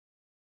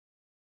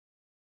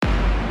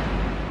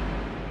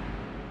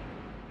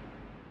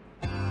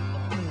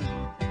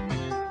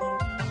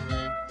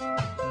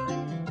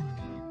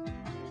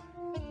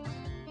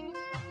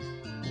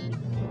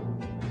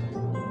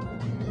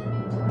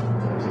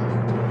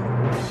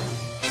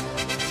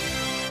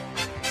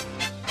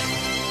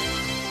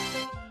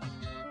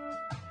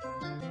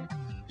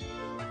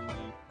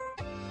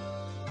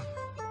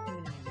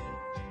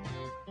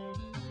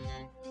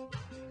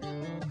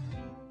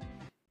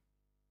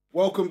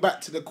Welcome back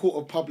to the Court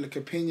of Public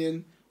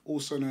Opinion,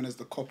 also known as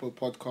the Coppo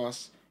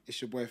Podcast.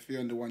 It's your boy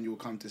Theo, the one you will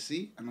come to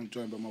see, and I'm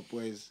joined by my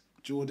boys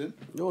Jordan.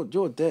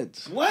 You're dead.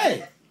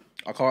 Why?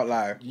 I can't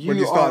lie. You when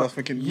you started, I was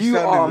thinking you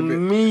are sounded a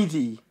bit...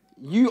 meaty.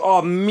 You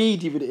are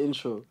meaty with the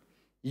intro.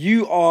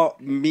 You are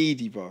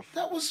meaty, bro.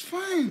 That was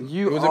fine.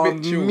 You was a are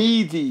bit chilled.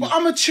 meaty. But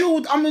I'm in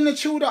a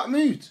chilled out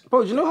mood.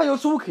 Bro, do you know how you're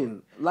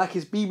talking? Like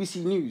it's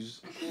BBC News.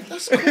 Yeah,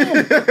 that's cool.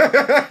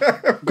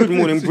 Good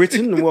morning,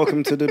 Britain, and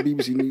welcome to the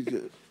BBC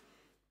News.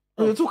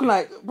 Bro, you're talking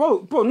like,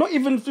 bro, not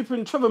even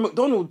flipping Trevor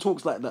McDonald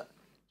talks like that.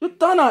 You're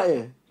done out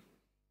here.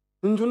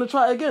 And do you want to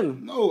try it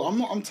again? No, I'm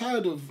not. I'm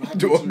tired of having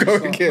Do to I go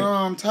restart. again? No,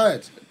 I'm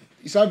tired.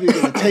 It's either you're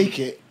going to take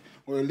it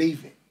or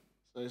leave it.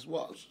 So it's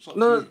what? It's up to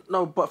you.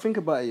 No, but think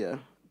about it, yeah.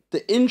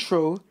 The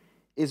intro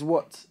is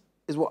what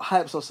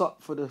hypes us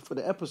up for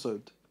the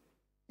episode.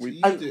 So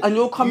you And, do it. and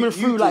you're coming You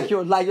through do like it.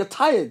 you're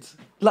tired.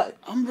 Like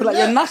I'm like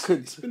you're relaxed.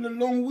 knackered. It's been a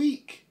long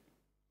week.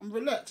 I'm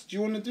relaxed. Do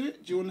you want to do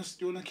it? Do you want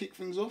to kick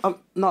things off?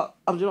 No,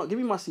 do you not give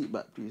me my seat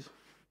back, please?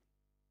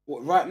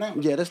 What, right now?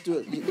 Yeah, let's do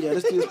it. Yeah,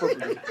 let's do this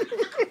properly.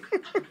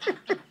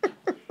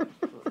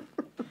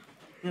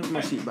 Give me my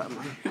seat back,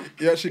 man.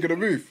 You actually gonna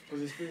move?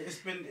 Because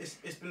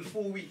it's been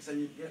 4 weeks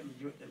and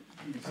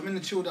I'm in a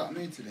chilled out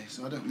mood today,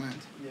 so I don't mind.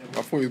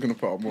 I thought he was gonna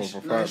put up more of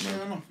a No, fight, you're man.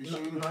 showing off. You're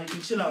showing off. you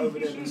can chill out over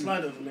there and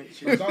slide over,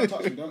 mate. No, don't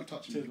touch me. Don't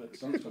touch me.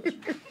 Don't touch me.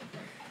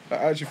 I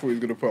actually thought he was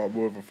gonna put up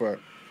more of a fight.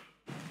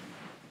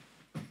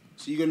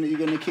 So you're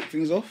gonna kick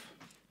things off?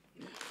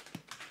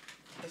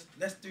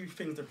 Let's do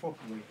things the proper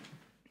way.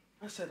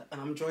 I said,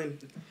 and I'm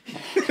joined.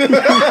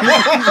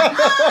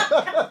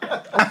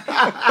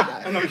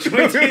 And I'm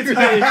joined here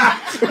today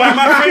by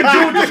my friend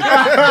Jordan.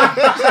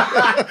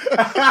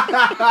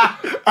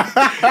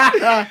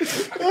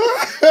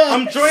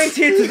 I'm joined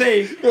here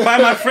today by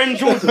my friend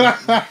Jordan.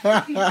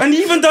 And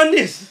he even done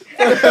this.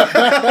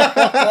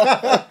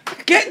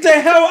 Get the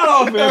hell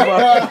out of here, bro.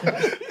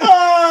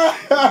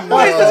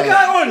 What is this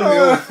guy on?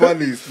 You're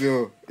funny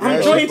still.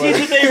 I'm joined here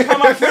today by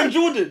my friend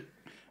Jordan.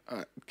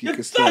 You're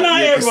done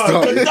out here,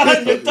 bro. You're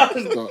done.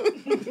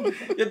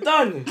 You're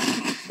done.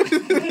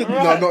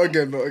 No, not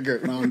again. No,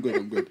 I'm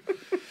good.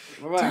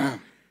 All right.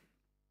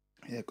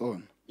 Yeah, go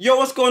on. Yo,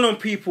 what's going on,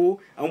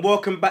 people? And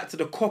welcome back to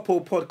the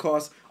Coppo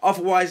Podcast,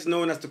 otherwise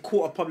known as the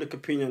Court of Public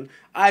Opinion.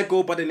 I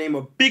go by the name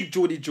of Big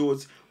Geordie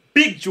George,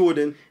 Big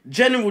Jordan,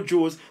 General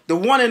George, the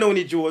one and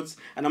only George,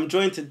 and I'm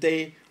joined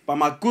today by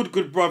my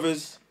good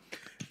brothers.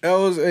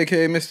 Els,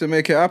 aka Mr.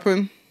 Make It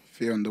Happen.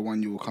 Fear on the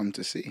one you will come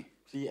to see.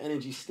 So your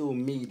energy's still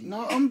meaty.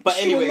 No, I'm But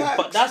anyway, relaxed.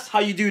 but that's how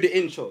you do the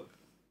intro.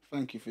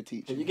 Thank you for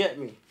teaching. Can you get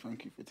me?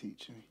 Thank you for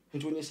teaching me. Do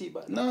you want your seat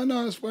back?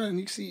 No, it's fine.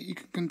 You see, you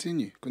can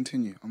continue.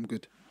 I'm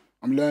good.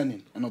 I'm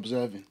learning and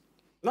observing.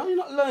 No, you're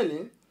not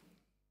learning.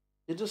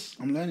 You're just...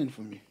 I'm learning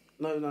from you.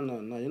 No, you're not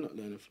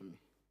learning from me.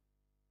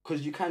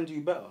 Because you can do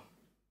better.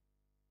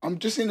 I'm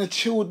just in a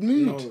chilled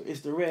mood. No,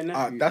 it's the rare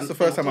nephew. That's the And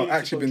first I time told I've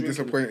you to actually been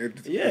stop drinking.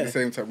 disappointed Yeah. at the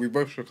same time. We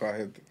both shook our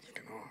head.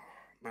 Thinking, oh,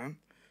 man.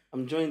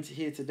 I'm joined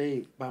here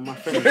today by my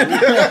friend. What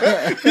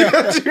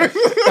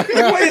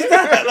is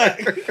that?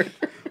 Like,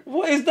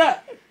 what is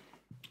that?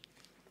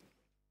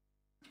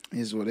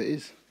 Is what it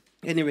is.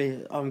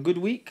 Anyway, good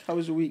week. How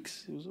was your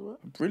weeks? It was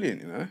alright.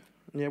 Brilliant, you know.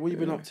 Yeah, what you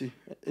been up to?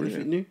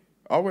 Anything new?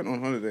 I went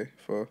on holiday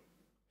for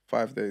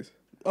 5 days.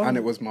 Oh, And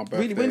it was my birthday.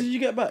 Really? When did you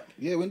get back?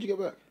 Yeah, when did you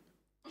get back?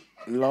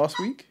 Last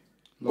week?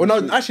 Oh,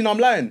 no, actually, no, I'm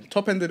lying.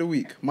 Top end of the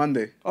week,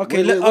 Monday.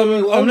 Okay, wait,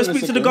 hold on let's a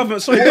speak to the second.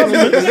 government. Sorry,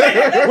 government.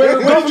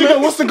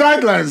 Wait, what's the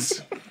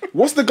guidelines?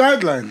 What's the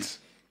guidelines?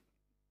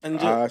 And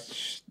I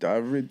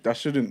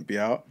shouldn't be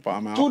out, but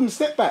I'm out. Jordan,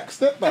 step back.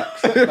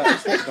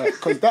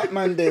 Because that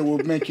man there will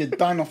make you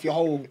done off your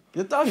whole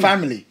you're done.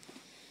 family.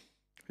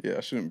 Yeah, I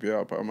shouldn't be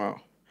out, but I'm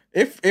out.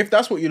 If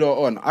that's what you're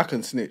on, I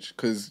can snitch.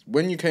 Because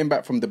when you came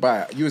back from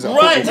Dubai, you was at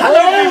Right. football.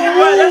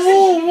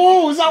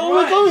 Whoa, is that where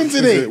we're going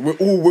today? We're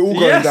all going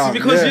Yes, down.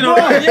 because yeah. you know.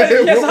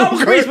 Yeah, so how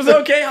was Greece? Was it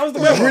okay? How was the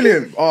weather?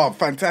 Brilliant. Oh,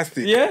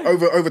 fantastic. Yeah?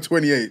 Over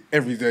 28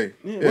 every day.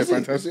 Yeah, Was it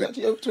fantastic.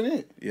 actually over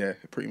 28? Yeah,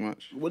 pretty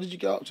much. What did you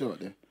get up to out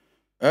there?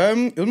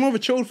 It was more of a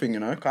chilled thing, you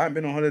know. 'Cause I hadn't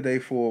been on holiday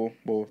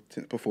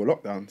since before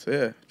lockdown. So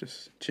yeah,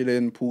 just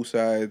chilling,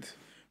 poolside,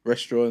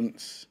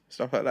 restaurants,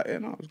 stuff like that. Yeah,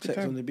 no, it was a good Sex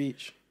time. on the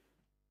beach.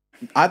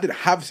 I didn't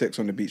have sex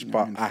on the beach,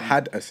 but I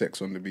had a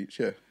sex on the beach.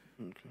 Yeah.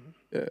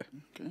 Yeah.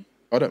 Okay.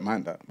 I don't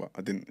mind that, but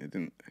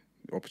the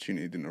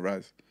opportunity didn't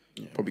arise.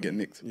 Yeah. Probably get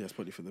nicked. Yeah, it's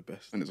probably for the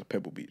best. And it's a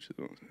Pebble Beach as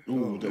well.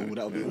 Ooh, that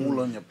would be all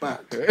on your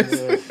back.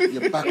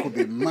 Your back would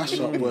be mashed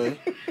up, boy.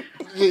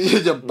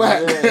 Your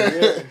back.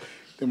 Yeah.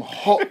 Them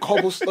hot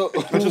cobblestone.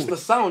 Just the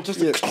sound, just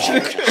Yeah.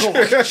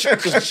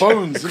 Just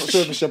bones. Not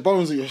sure if it's your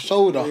bones or your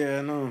shoulder. Yeah,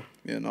 no.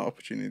 Yeah, no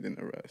opportunity didn't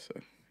arise. So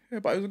yeah,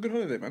 but it was a good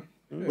holiday, man.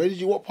 Where did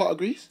you, what part of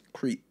Greece?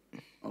 Crete.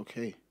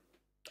 Okay.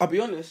 I'll be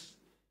honest,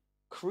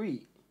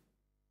 Crete,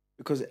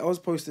 because I was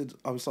posted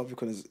something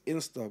on his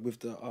Insta with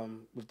the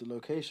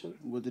location,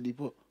 What did he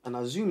put? and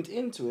I zoomed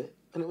into it,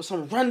 and it was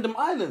some random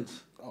island.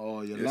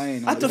 Oh, you're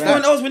lying. I had to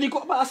find out when you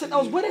got back. I said,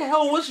 where the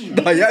hell was you?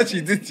 No, you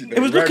actually did. It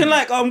was looking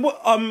like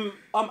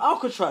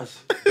Alcatraz.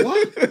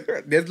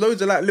 What? There's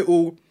loads of like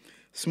little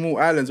small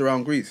islands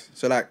around Greece.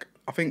 So like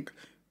I think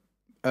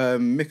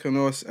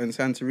Mykonos and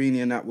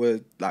Santorini and that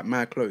were like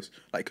mad close.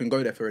 Like you can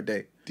go there for a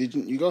day.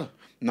 Didn't you go?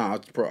 Nah,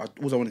 bro.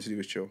 All I wanted to do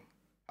was chill.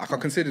 Like I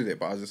considered it,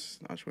 but I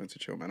just wanted to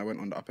chill, man. I went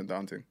on the up and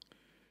down thing.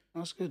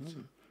 That's good.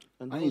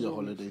 And I need a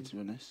holiday, to be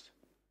honest.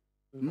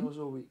 How was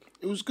your week?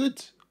 It was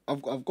good.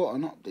 I've got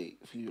an update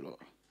for you lot.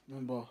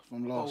 Remember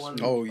from last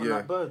week? Oh, on yeah.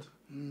 that bird.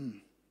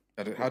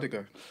 How'd it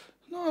go?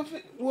 No,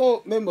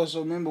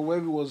 remember where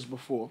we was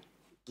before.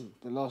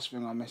 The last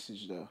thing I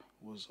messaged her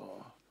was,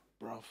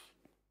 bruv.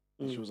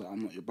 She was like,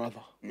 I'm not your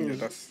brother. Yeah,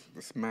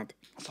 that's mad.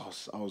 So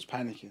I was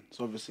panicking.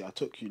 So obviously I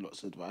took you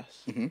lot's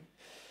advice.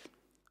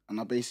 And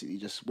I basically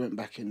just went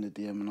back in the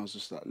DM and I was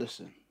just like,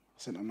 listen, I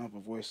sent another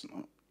voice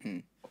note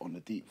on the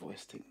deep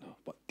voice thing though,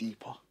 but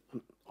deeper.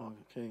 Oh,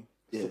 okay.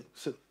 Yeah.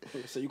 So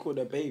you called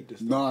her babe this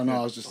time? No,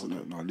 I was just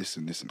like, no,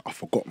 listen, I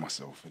forgot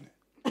myself, innit?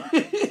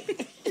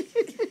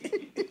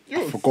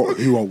 I forgot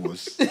who I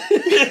was.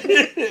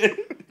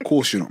 Of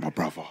course you're not my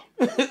brother.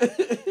 But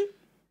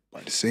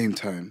at the same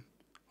time,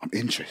 I'm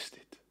interested.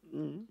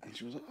 And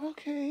she was like,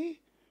 okay.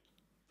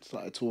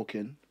 Started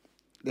talking.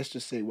 Let's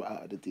just say we're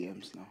out of the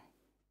DMs now.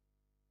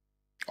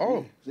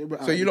 Oh, Yeah,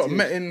 so you lot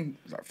met in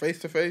like face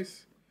to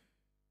face?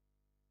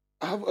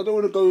 I don't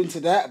want to go into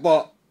that,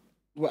 but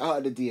we're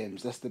out of the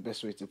DMs. That's the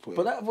best way to put it.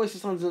 But that voice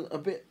sounds a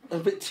bit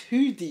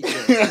too deep.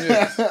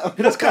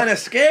 That's kind of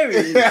scary.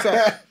 It's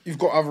like, you've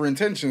got other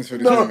intentions for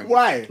this no, woman.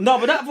 why? No,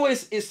 but that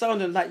voice is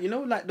sounding like, you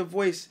know, like the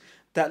voice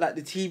that like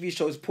the TV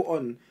shows put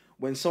on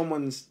when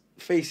someone's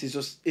face is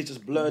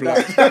just blurred out.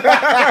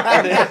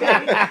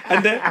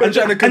 and they're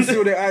trying to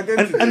conceal their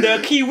identity. And they're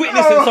a key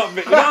witness in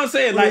something. You know what I'm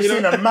saying? Like, We've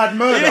seen a mad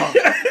murder.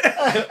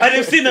 and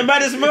they've seen the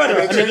maddest murder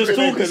and they're just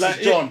talking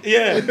like John.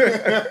 Yeah.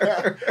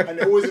 And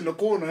they're always in the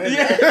corner. Innit?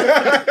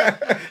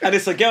 Yeah. And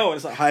it's a girl and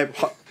it's like, hi,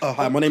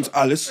 my name's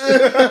Alice.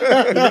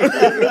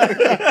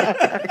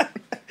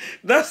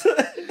 That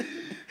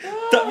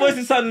voice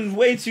is sounding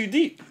way too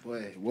deep.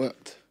 Boy, it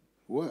worked.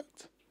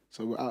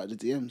 So we're out of the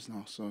DMs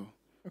now, so...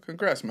 Well,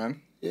 congrats,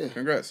 man. Yeah.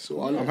 Congrats. So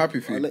I'm happy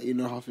for you. I'll let you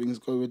know how things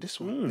go with this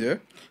one. Yeah.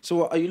 So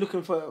what, are you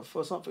looking for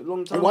something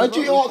long term? Why do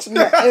you ask me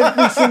that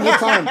every single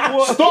time?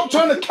 Stop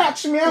trying to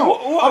catch me out.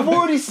 What? I've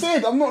already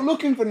said I'm not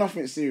looking for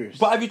nothing serious.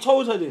 But have you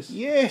told her this?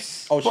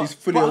 Yes. Oh, she's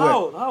fully But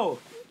aware. how?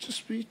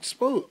 Just we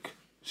spoke.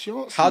 She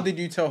asked How me. did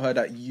you tell her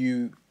that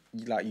you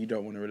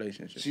don't want a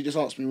relationship? She just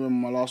asked me when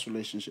my last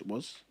relationship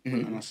was.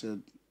 And I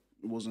said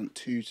it wasn't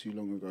too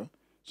long ago.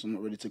 So I'm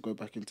not ready to go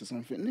back into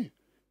something new.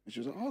 And she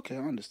was like, okay,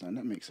 I understand.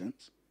 That makes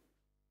sense.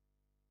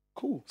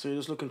 Cool. So you're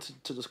just looking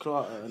to just clear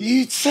out her?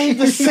 You say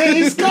the same.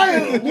 This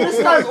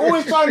guy's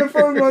always trying to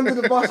throw me under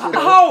the bus. You know?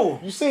 How?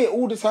 You say it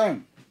all the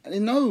time. And they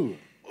know.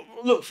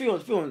 Look,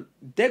 Fion,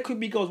 there could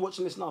be girls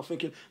watching this now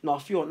thinking, I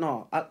clear him.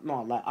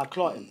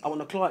 I want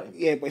to clear him.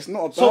 Yeah, but it's not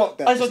about So,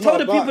 that. so It's tell not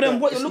the about people then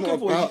that. what It's you're not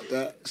looking for. about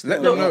that. It's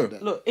Let not them know. about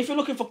that. Look, if you're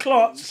looking for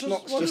clarks, It's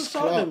not just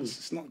start them. clarks.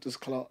 It's not just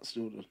clarks,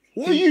 Jordan.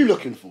 What are you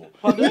looking for?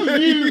 What are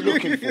you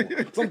looking for?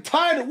 'Cause I'm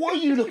tired of what are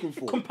you looking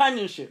for?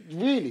 Companionship.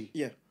 Really?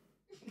 Yeah.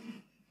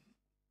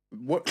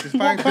 What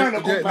define kind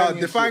of companionship?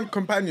 define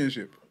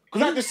companionship?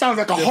 Because that just sounds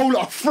like a whole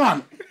lot of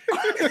front.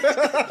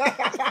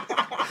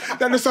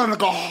 That just sounds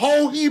like a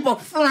whole heap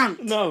of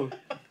front. No.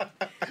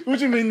 What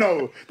do you mean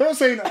no? Don't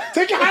say no.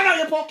 Take your hand out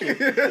your pocket.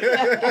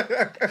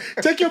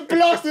 Take your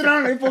blasted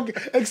hand out your pocket.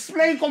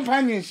 Explain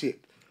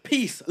companionship.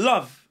 Peace,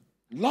 love,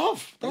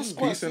 Love. That's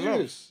quite peace and love.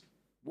 serious.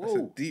 That's a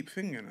Whoa. deep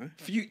thing, you know.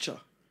 future,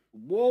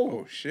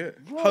 Whoa. Oh shit.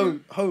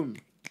 home,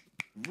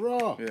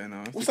 Bruh. Yeah,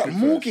 no. What's that,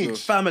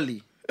 mortgage?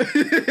 family,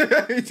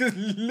 He's just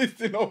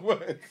listing off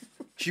words.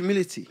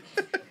 humility.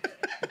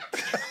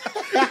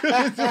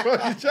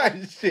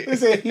 Shit.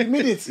 It's a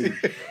humidity.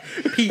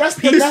 Peace. That's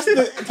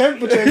the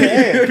temperature in the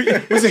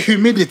air. It's a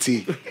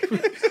humidity.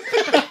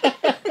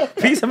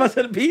 Peace. Have I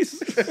said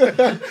peace?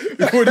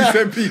 You already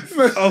said peace.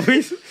 Oh,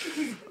 peace.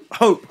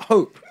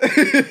 Hope.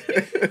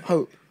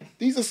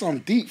 These are some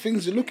deep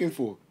things you're looking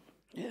for.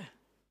 Yeah.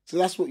 So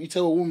that's what you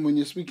tell a woman when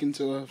you're speaking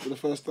to her for the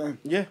first time.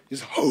 Yeah.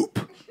 It's hope.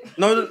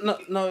 No.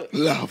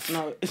 Love.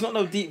 No, it's not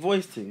no deep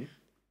voice thing.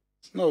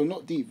 No,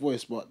 not deep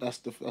voice, but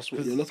that's what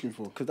you're looking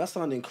for. Because that's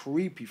sounding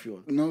creepy,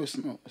 Fion. No, it's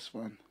not. It's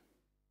fine.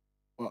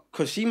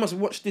 Because she must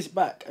watch this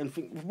back and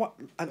think, what?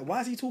 And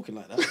why is he talking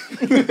like that?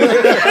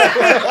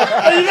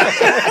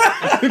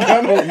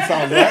 I know what you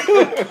sound like.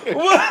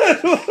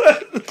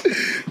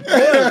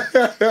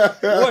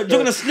 What? You're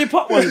gonna slip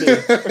up one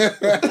day?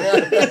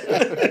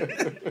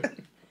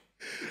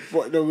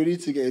 But no, we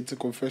need to get into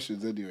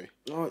confessions anyway.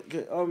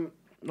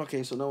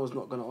 Okay, so no one's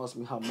not gonna ask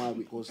me how my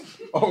week was.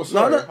 Oh,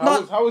 sorry.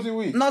 No. How was your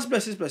week? No, it's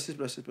blessed.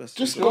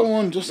 Just go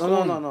on. Just go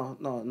on.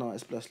 No,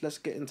 it's blessed. Let's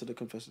get into the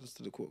confessions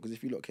to the court, because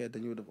if you lot cared,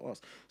 then you would have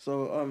asked.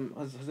 So,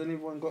 has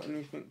anyone got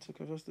anything to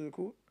confess to the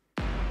court?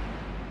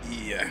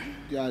 Yeah.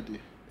 Yeah, I do.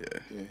 Yeah.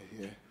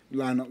 Yeah.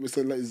 Line up. There's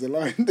a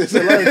line. There's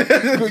a line.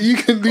 You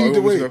can lead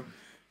the way.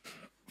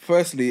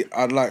 Firstly,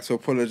 I'd like to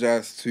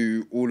apologise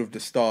to all of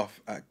the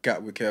staff at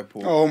Gatwick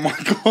Airport. Oh my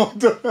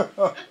god.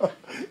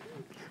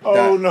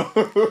 Oh no.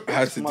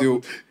 Had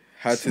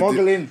had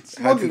to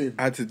Smuggling.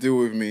 had to deal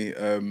with me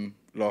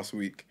last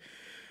week.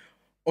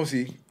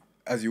 Obviously,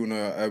 as you all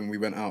know, we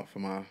went out for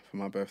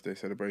my birthday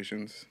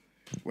celebrations.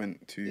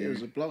 Went to It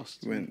was a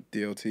blast. Went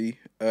DLT.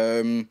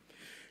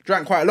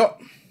 Drank quite a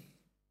lot,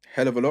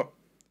 hell of a lot.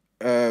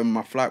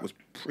 My flight was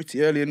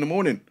pretty early in the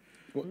morning.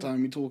 What time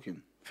are we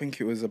talking? I think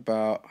it was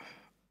about,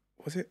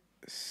 was it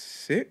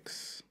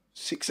 6?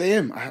 6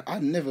 a.m. I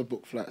never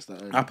book flights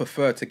that early. I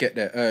prefer to get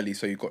there early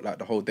so you've got like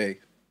the whole day.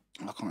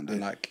 I can't do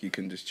And it. like you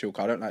can just chill.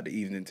 I don't like the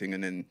evening thing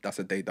and then that's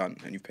a day done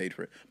and you've paid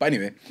for it. But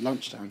anyway,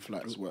 Lunchtime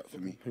flights work for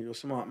me. You're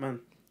smart, man.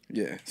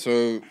 yeah.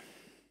 So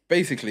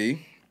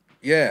basically,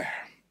 yeah,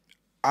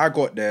 I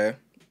got there.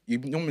 You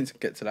normally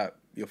get to like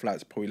your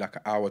flight's probably like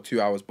an hour, 2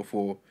 hours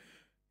before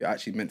you're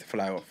actually meant to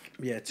fly off.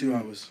 Yeah, 2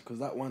 hours. Because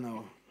that 1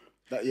 hour.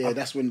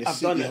 That's when I've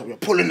done it. you're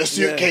pulling the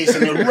suitcase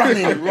and you're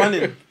running.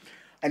 Running.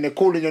 And they're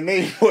calling your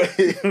name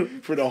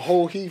for the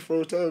whole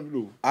Heathrow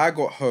terminal. I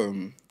got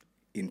home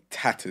in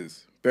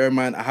tatters. Bear in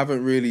mind, I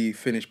haven't really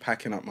finished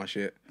packing up my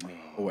shit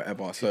or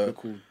whatever. So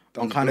Typical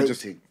I'm kind of bloke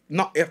just thing.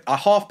 I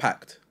half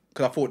packed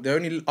because I thought the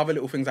only other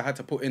little things I had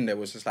to put in there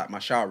was just like my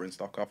shower and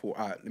stuff. 'Cause I thought,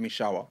 all right, let me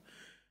shower,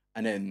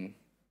 and then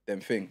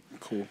thing.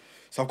 Cool.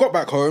 So I got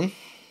back home,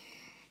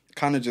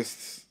 kind of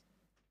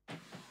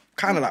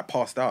like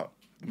passed out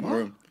in my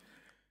room,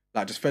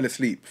 like just fell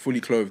asleep,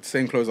 fully clothed,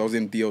 same clothes I was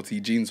in,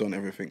 DLT, jeans on,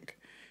 everything.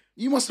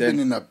 You must have been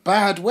in a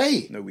bad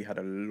way. No, we had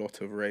a lot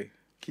of Ray.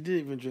 He didn't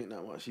even drink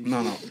that much.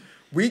 No.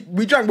 We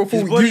drank before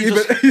His we body even.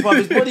 just, bruv,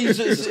 his body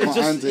just can't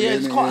handle it,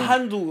 just innit? can't Yeah.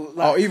 handle.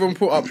 Like, I'll even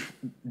put up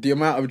the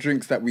amount of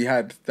drinks that we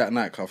had that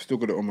night. 'Cause I've still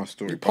got it on my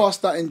story. You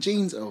passed that in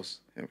jeans, else.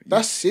 Yeah,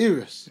 That's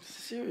serious.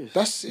 serious.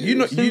 That's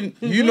serious.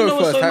 You know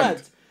what's so firsthand.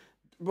 mad?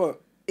 Bro,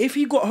 if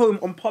he got home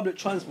on public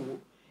transport,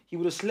 he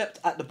would have slept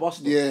at the bus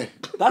stop. Yeah.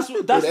 That's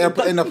End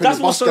up in the that's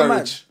what's bus so garage.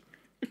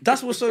 mad.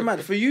 That's what's so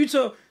mad. For you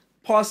to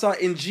pass out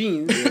in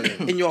jeans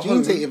in your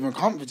Jeans home. ain't even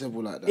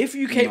comfortable like that. If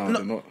you came, No,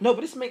 they're not. no, but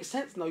this makes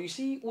sense now. You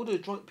see all the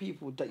drunk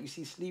people that you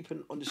see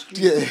sleeping on the street.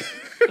 Yeah.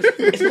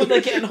 It's because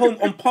they're getting home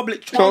on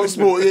public transport.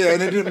 Transport, yeah,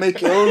 and they didn't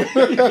make it home.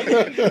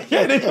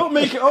 Yeah, they don't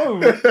make it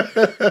home.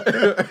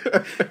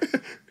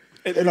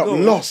 End up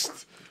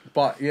lost.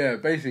 But yeah,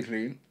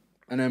 basically,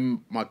 and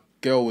then my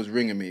girl was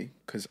ringing me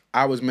because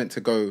I was meant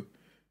to go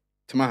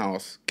to my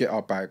house, get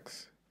our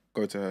bags,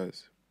 go to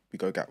hers. We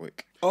go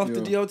Gatwick.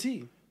 After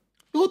DLT.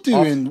 You're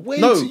doing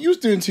you was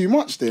doing too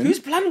much then. Whose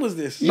plan was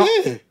this?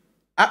 Yeah.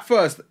 At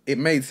first, it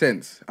made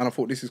sense, and I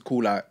thought this is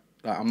cool. Like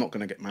I'm not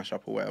gonna get mashed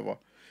up or whatever.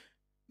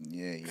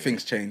 Yeah.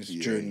 Things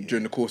changed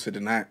during the course of the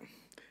night.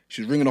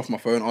 She was ringing off my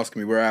phone,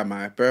 asking me where am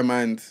I. Bear in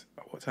mind,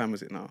 what time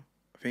was it now?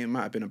 I think it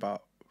might have been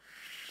about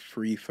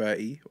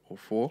 3:30 or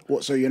 4.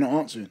 What, so you're not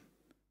answering?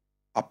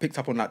 I picked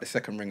up on like the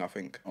second ring, I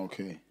think.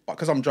 Okay. But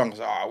because I'm drunk, I was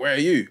like, where are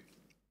you?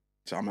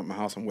 So I'm at my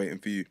house, I'm waiting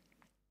for you.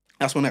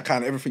 That's when that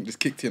kind of everything just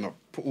kicked in. I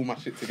put all my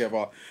shit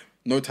together.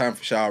 No time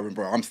for showering,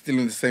 bro. I'm still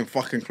in the same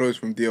fucking clothes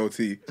from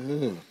DLT.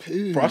 Poo,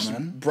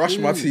 Brush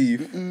my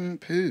teeth.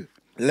 Poo.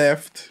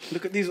 Left.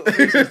 Look at these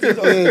faces. These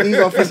are- Yeah, these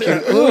are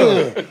thinking,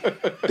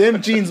 ugh.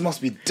 Them jeans must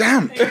be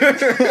damp.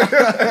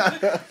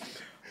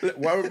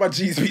 Why would my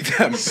jeans be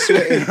damp?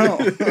 Sweating out.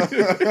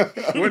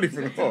 What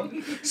even hot?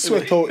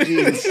 Sweat out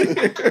jeans.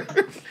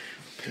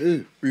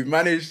 Poo. We've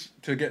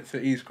managed to get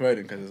to East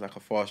Croydon because it's like a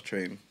fast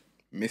train.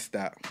 Missed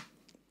that.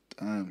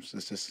 Damn, so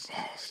it's just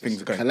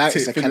Things are going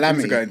it's a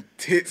calamity. Things are going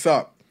tits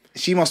up.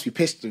 She must be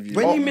pissed with you.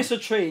 When you miss a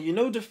train, you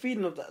know the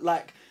feeling of that.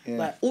 Like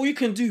all you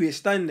can do is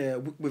stand there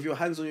with your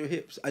hands on your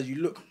hips as you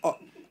look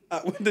up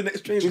at when the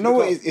next train. Do you know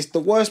what? It's the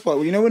worst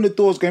part. You know when the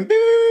door's going,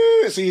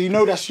 so you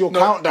know that's your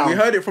countdown. We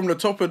heard it from the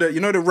top of the,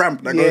 the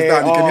ramp that goes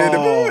down. You can hear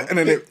the, and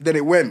then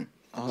it went.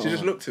 Oh. She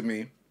just looked at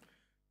me.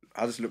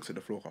 I just looked at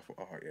the floor. I thought,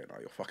 oh yeah, no,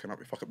 you're fucking up.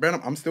 Bear in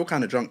mind, I'm still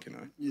kind of drunk,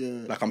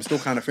 Yeah. Like I'm still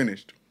kind of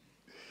finished.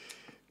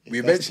 We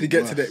That's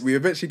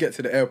eventually get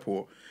to the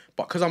airport,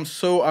 but because I'm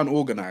so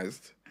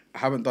unorganized, I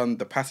haven't done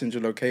the passenger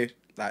locator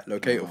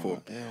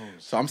form.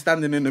 So I'm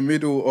standing in the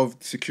middle of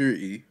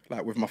security,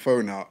 like with my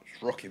phone out,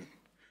 just rocking,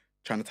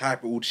 trying to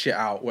type all the shit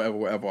out,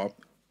 whatever.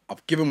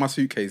 I've given my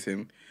suitcase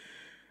in.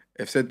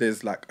 They've said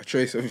there's like a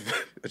trace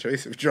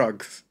of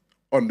drugs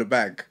on the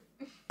bag.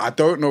 I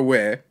don't know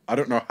where. I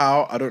don't know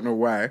how. I don't know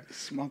why.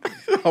 Smuggling.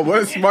 I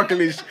weren't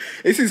smuggling.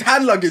 It's his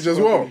hand luggage as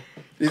well.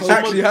 It's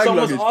actually hand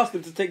someone's luggage. asked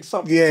him to take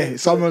something. Yeah,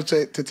 someone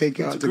to take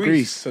it out to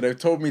Greece. So they've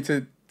told me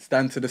to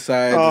stand to the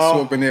side,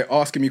 swabbing it,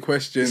 asking me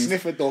questions.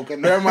 Sniffer dog.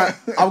 And Bear in mind,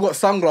 I've got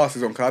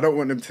sunglasses on because I don't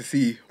want them to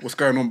see what's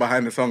going on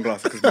behind the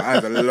sunglasses because my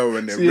eyes are low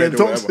and they're So you're red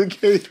or whatever.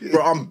 intoxicated.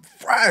 Bro, I'm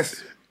fresh.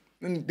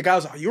 And the guy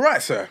was like, "You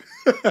right, sir?"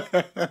 I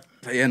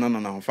said, "Yeah, no,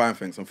 I'm fine,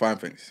 thanks. I'm fine,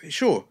 thanks." He said,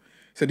 "Sure."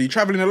 He said, "Are you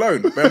travelling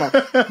alone?" Bear in mind,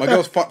 my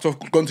girl's fucked off,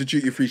 gone to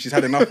duty free. She's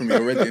had enough of me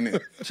already,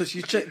 innit? So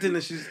she checked in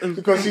and she's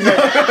Because she's like,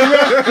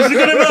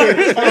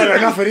 I got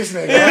enough of this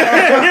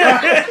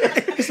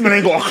nigga. This man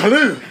ain't got a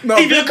clue. No,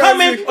 either you're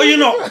coming or you're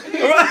not.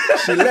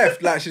 She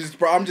left, like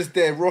bro, I'm just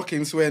there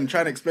rocking, sweating,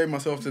 trying to explain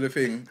myself to the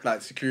thing,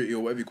 like security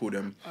or whatever you call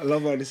them. I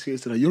love how this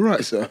kid's like, you're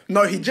right, sir.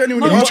 No, he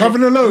genuinely. Are you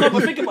travelling alone? No,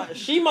 but think about it.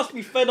 She must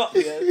be fed up,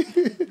 yeah.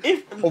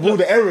 if of all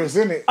the errors,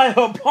 innit? and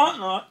her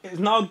partner is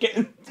now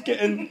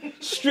getting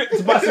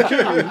stripped by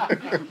security,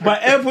 by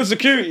airport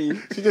security.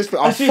 She just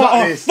And she's fuck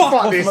like, this, fuck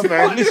fuck off, this, man,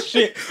 man. fuck this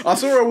shit. I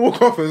saw her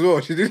walk off as well.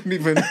 She didn't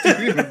even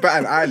bat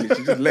an eyelid.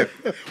 She just left.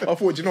 I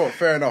thought, you know what?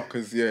 Fair enough,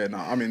 because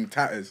I'm in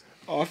tatters.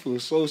 Oh, I feel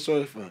so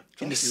sorry for her.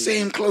 In the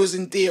same clothes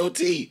in DOT.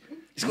 He's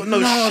got no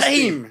Nasty.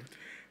 shame.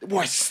 The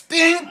boy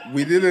stink.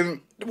 We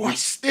didn't. The boy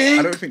stink.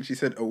 I don't think she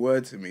said a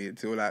word to me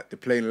until like the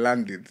plane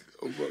landed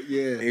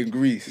Yeah. in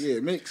Greece. Yeah,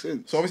 it makes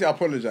sense. So obviously I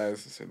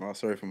apologised. I said, no,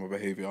 sorry for my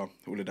behaviour,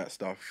 all of that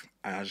stuff.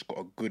 And I just got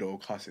a good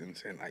old cussing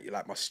saying, like, you're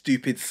like my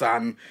stupid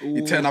son.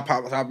 You turn up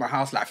outside my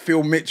house like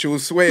Phil Mitchell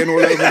swaying all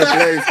over the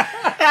place.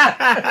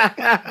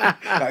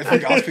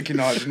 I was thinking,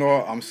 no, you know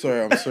what? I'm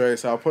sorry.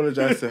 So I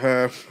apologised to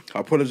her. I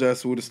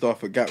apologised to all the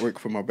staff at Gatwick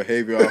for my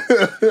behaviour.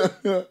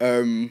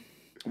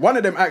 One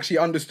of them actually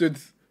understood,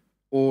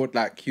 or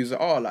like, he was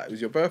like, oh, like, it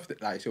was your birthday,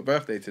 like, it's your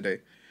birthday today.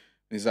 And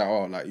he's like,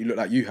 oh, like, you look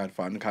like you had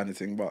fun kind of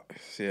thing. But,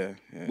 yeah.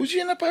 Was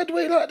you in a bad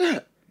way like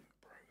that?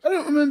 I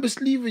don't remember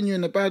leaving you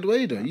in a bad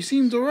way though. You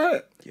seemed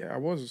alright. Yeah, I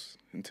was,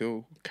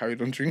 until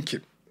carried on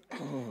drinking.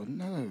 Oh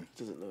no.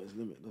 Doesn't know his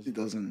limit, does It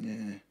doesn't,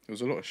 yeah. There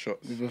was a lot of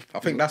shots. With a- I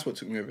think that's what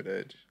took me over the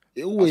edge.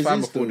 It always fine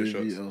is before though the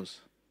with shots. VLs.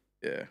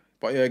 Yeah.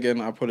 But yeah, again,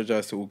 I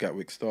apologise to all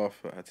Gatwick staff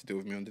that had to deal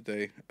with me on the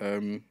day.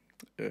 Yeah,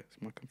 it's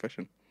my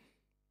confession.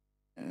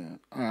 Yeah.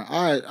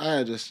 I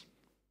had a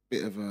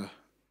bit of a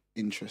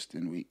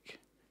interesting week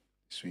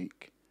this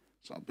week.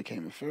 So I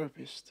became a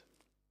therapist.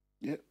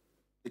 Yep.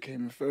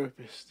 Became a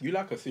therapist. You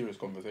like a serious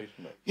conversation,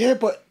 mate. Yeah,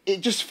 but it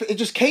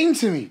just came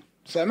to me.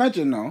 So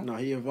imagine now. No,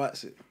 he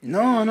invites it.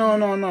 No.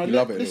 You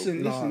love it,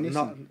 Listen.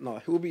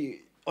 No, he'll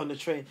be on the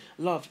train.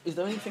 Love, is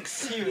there anything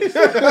serious?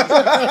 Pull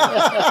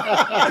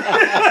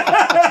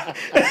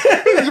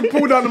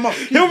down the mask.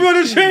 He'll be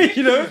on the train,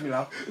 you know.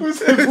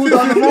 Pull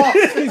down the mark.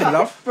 Please,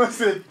 love.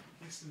 Listen.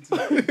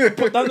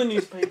 Put down the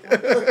newspaper.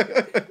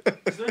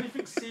 Is there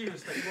anything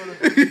serious that you want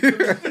to...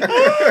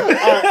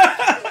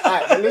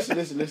 Alright,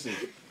 listen.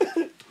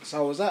 So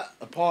I was at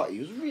a party.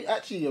 It was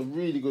actually a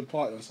really good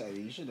party on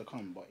Saturday. You should have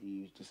come, but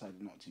you decided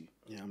not to.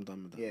 Yeah, I'm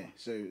done with that. Yeah,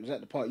 so it was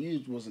at the party.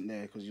 You wasn't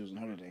there because you was on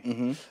holiday.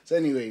 Mm-hmm. So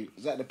anyway, it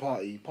was at the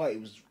party. Party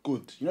was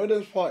good. You know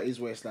those parties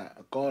where it's like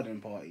a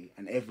garden party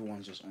and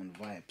everyone's just on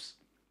vibes.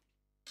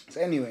 So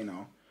anyway,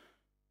 now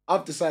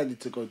I've decided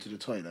to go to the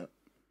toilet.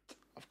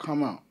 I've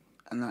come out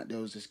and like there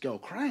was this girl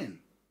crying.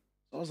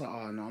 So I was like,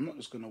 oh no, I'm not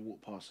just gonna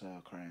walk past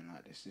her crying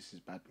like this. This is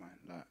bad, man.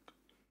 Like,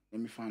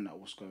 let me find out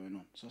what's going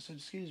on. So I said,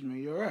 excuse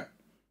me, you alright?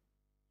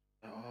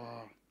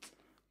 Oh,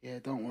 yeah,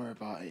 don't worry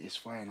about it. It's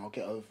fine. I'll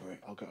get over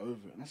it.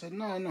 And I said,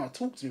 no,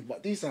 talk to me.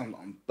 But these times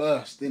I'm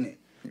burst, innit?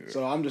 Yeah.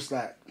 So I'm just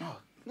like, no,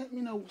 let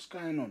me know what's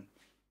going on.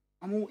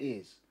 I'm all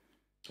ears.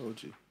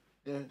 Told you.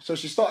 Yeah. So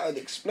she started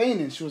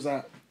explaining. She was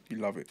like, You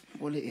love it.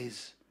 well, it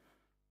is.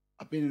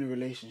 I've been in a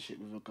relationship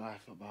with a guy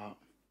for about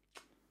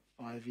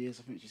 5 years,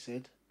 I think she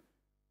said.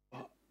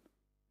 But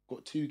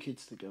got 2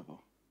 kids together.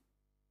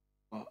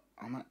 But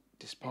I'm at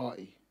this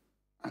party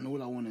and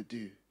all I want to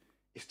do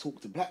is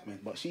talk to black men,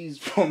 but she's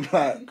from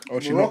like Oh,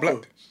 she's Morocco. not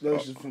black? No,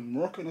 she's from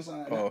Morocco or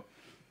something like that.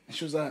 And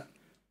she was like,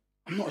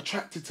 I'm not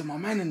attracted to my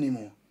man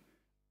anymore.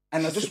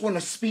 And I just want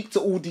to speak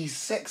to all these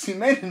sexy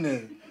men in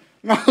there.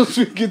 And I was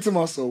thinking to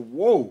myself,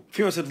 whoa.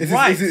 Fiona said, Is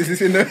right. this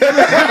in the...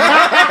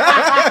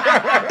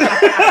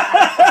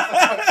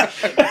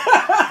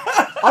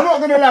 I'm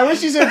not gonna lie, when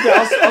she said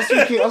that, I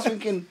was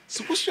thinking,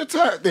 so what's your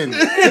type then?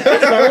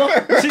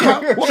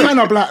 Like, what kind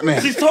of black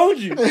man? She's told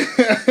you. Wait,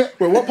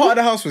 what part of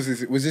the house was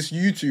this? Was this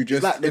you two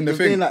just Like in the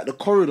thing? like the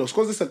corridors,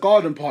 because it's a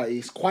garden party,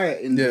 it's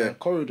quiet in Yeah. the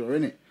corridor,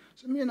 innit?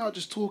 So me and her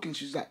just talking,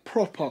 she's like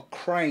proper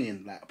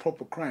crying.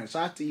 So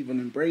I had to even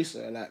embrace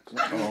her, like,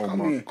 Oh come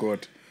my here.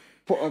 God.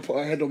 Put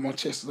her head on my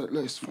chest, like,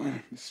 look, it's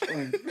fine.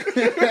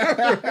 You're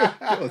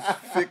a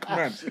sick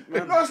man.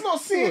 No, it's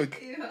not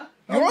sick.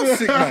 You're a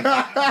sick man.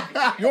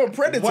 You're a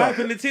predator.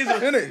 Wiping the tears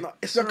off. Innit? No,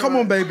 it's So come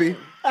on, baby.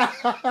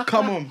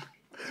 Come on.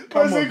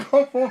 I said,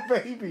 come on,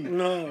 baby.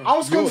 No. I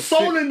was You're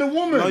consoling the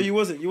woman. No, you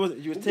wasn't. You was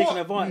taking What?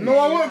 advantage. No,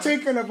 I wasn't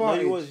taking No,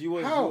 advantage. you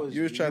was. How?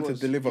 You was trying to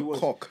deliver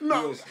cock.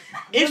 No.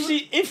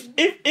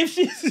 If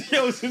she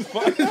shows his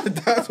body.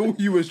 That's all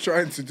you was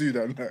trying to do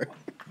that night.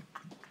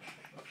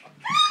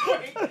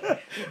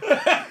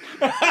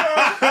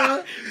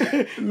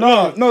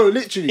 No,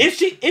 literally.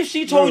 If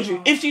she told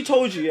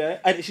you, yeah,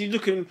 and she's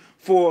looking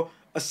for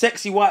a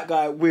sexy white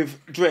guy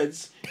with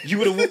dreads, you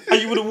would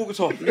have walked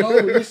off. No,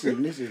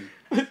 listen.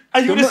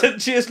 And you would have said,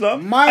 cheers,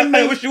 love. My I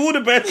main- wish you all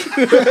the best.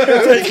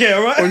 Take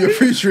care, right? On your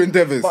future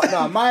endeavours. But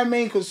no, my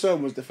main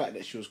concern was the fact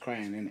that she was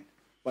crying, innit?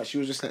 But she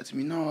was just like to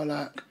me, no,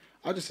 like,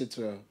 I just said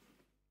to her,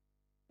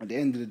 at the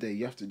end of the day,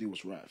 you have to do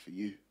what's right for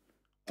you.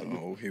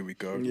 Oh, here we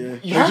go. Yeah.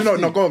 You Well, have no,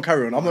 to. go on,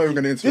 carry on. I'm not even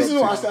going to interrupt This is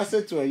what you. I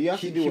said to her, you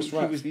have to do what's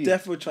right He was for you.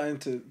 definitely trying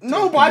to.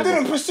 No, but I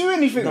didn't pursue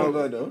anything with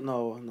her, though.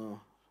 No.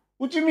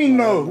 What do you mean,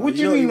 no? What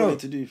do you mean, You no? wanted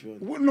to do, Fiona.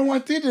 What? No, I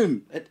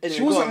didn't. Anyway,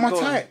 She wasn't go my on,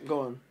 type. Go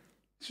on.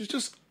 She was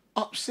just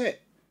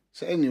upset.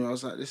 So anyway, I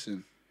was like,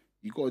 listen,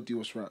 you got to do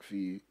what's right for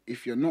you.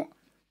 If you're not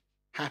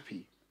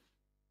happy,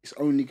 it's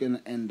only going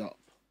to end up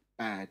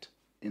bad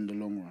in the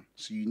long run.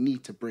 So you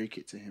need to break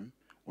it to him,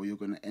 or you're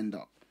gonna end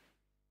up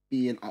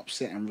being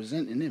upset and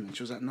resenting him. And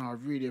she was like, "No, I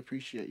really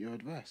appreciate your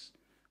advice,"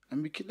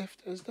 and we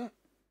left it as that.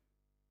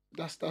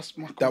 That's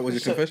my. That was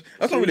your So- confession.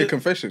 That's so not you really a did-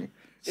 confession.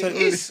 So It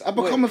is. I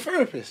become a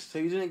therapist. So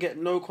you didn't get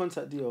no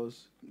contact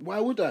deals. Why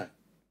would I?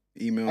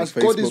 Emails, As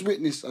Facebook. God is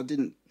witness, I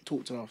didn't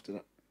talk to her after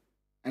that.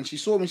 And she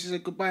saw me. She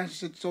said goodbye. And she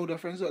said, told her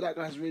friends, "Look, that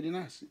guy's really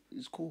nice.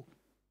 He's cool."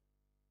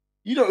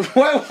 You don't.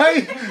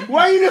 Why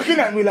are you looking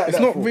at me like It's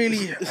that? not for?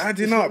 really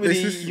adding not up. really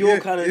This is your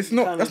kind of- It's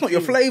not. kind That's of not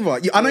your thing. flavor.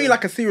 I know you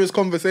like a serious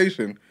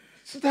conversation.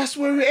 So that's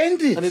where it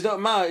ended. And it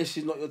don't matter if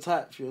she's not your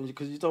type,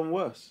 because you've done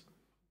worse.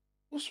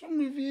 What's wrong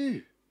with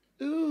you?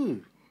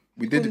 Ooh,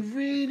 We you've did gone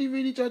really,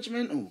 really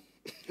judgmental.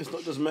 It's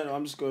not just mental.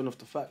 I'm just going off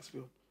the facts,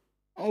 bro.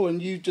 Oh,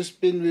 and you've just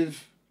been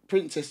with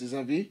princesses,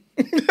 have you?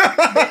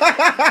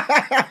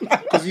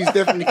 Because he's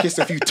definitely kissed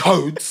a few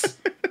toads.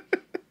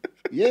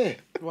 Yeah,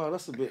 Wow,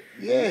 that's a bit.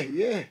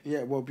 yeah.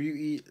 Yeah, well,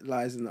 beauty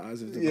lies in the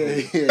eyes of the Yeah,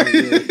 beholder.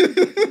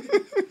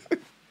 yeah.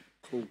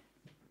 Cool.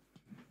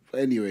 But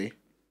anyway,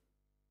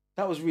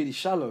 That was really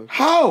shallow.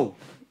 how?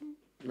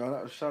 No,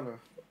 that was shallow.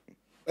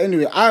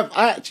 Anyway,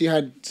 I actually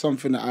had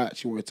something that I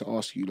actually wanted to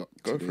ask you. Lot,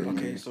 Go today. for it.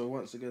 Okay, so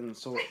once again,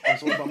 so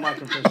what about my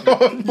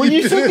confession? But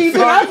you said you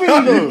didn't have any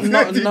though.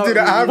 No, you didn't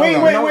have Wait,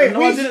 none. wait, no, wait, no,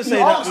 we- I didn't say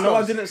you that. asked No, I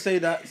us. didn't say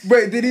that.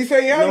 Wait, did he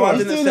say yeah? No, I one?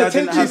 didn't Doing say the I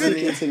didn't have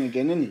attention any. thing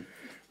again, isn't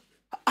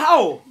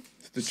How?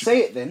 he? Say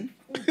it then.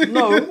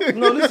 No,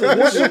 listen.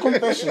 What's your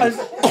confession?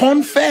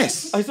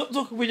 Confess. I stopped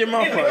talking with your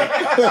mouth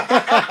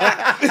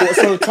out. What's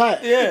so tight?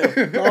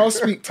 Yeah. No, I'll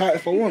speak tight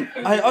if I want.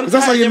 Because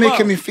That's how you're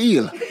making me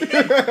feel.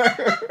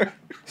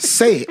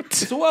 Say it.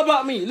 So what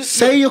about me? Listen,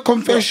 Say your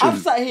confession. I've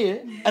sat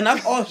here and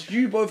I've asked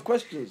you both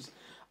questions.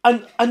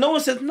 And no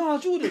one said, "No,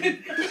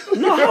 Jordan.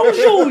 No, how was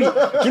your week?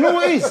 Do you know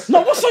what it is?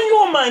 No, what's on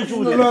your mind,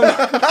 Jordan? No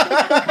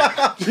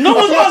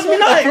one's asked me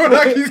I feel nothing.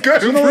 like he's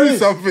going know what it through is?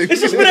 something. It's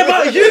just been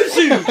about you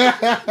two.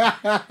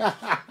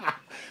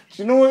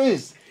 Do you know what it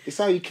is? It's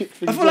how you kick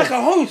things I feel like off.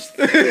 a host.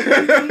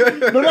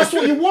 No, that's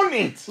what you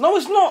wanted. No,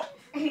 it's not.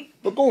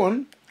 But go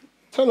on.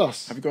 Tell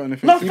us. Have you got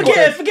anything? No,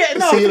 forget it.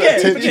 No, See,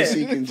 like, forget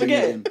attention-seeking it.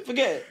 Forget thing it.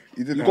 Forget it.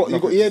 You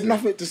didn't. You had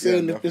nothing to say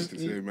in the nothing to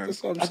say, man.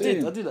 That's what I'm I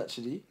saying. did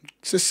actually.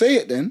 So say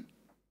it then.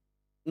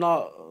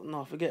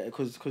 No, forget it,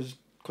 because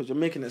you're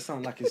making it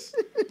sound like it's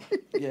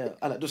yeah.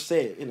 I like just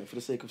say it, for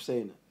the sake of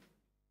saying it.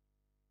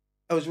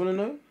 Oh, do you want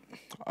to know?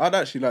 I'd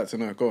actually like to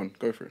know. Go on,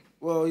 go for it.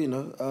 Well,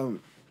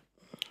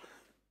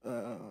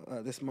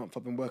 this month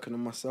I've been working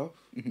on myself.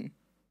 Mm-hmm.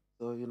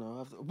 So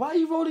why are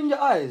you rolling your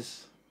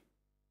eyes?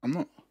 I'm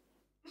not.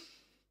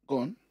 Go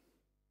on.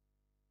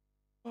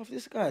 Well,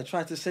 this guy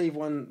tried to save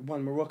one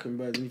Moroccan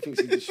bird and he thinks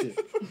he's the shit.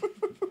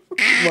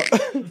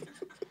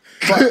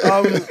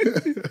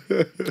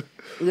 but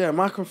yeah,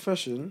 my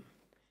confession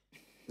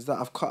is that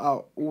I've cut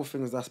out all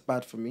things that's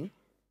bad for me,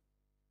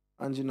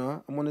 and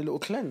I'm on a little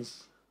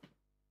cleanse.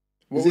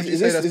 What would you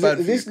say that's bad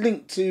is for this you?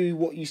 linked to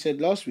what you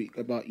said last week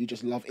about you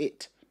just love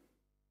it?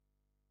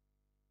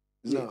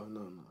 Is it?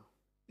 No.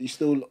 You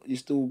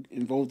still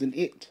involved in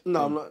it?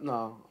 No, I'm not.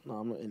 No,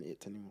 I'm not in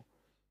it anymore.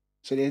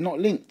 So they're not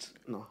linked.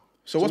 No.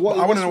 So So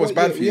I want to know what's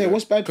bad for you. yeah,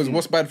 what's bad for Because you?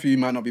 what's bad for you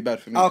might not be bad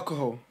for me.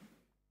 Alcohol,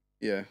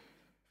 Yeah,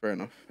 fair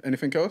enough.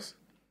 Anything else?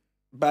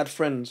 bad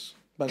friends,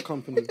 bad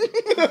company.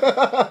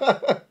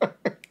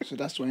 So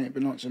that's why I ain't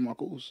been answering my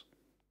calls.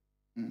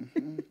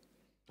 Mm-hmm.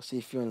 I see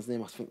Fion's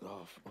name. I think,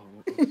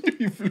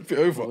 You flip it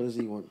over. what does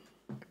he want?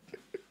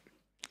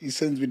 He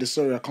sends me the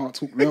sorry I can't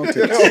talk now text.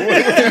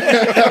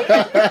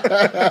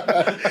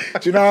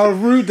 Do you know how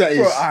rude that is?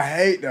 Bro, I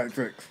hate that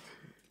text.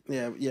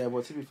 Yeah.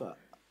 Well, to be fair,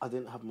 I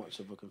didn't have much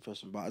of a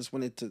confession, but I just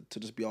wanted to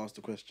just be asked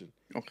the question.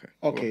 Okay.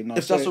 Okay, no.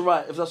 If that's all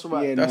right. Yeah,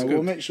 That's no, good.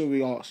 we'll make sure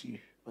we ask you.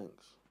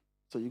 Thanks.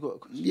 So you got a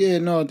question? Yeah,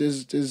 no,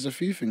 there's a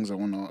few things I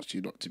want to ask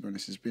you, lot, to be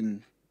honest. It's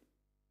been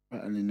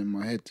rattling in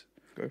my head.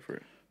 Go for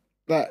it.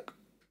 Like,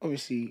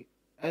 obviously,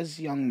 as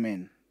young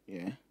men,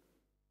 yeah,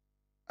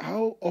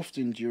 how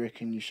often do you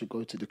reckon you should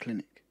go to the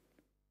clinic?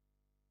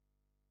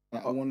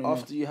 Like, I want to know,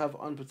 After you have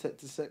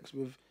unprotected sex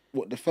with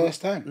what, the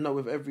first time?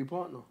 with every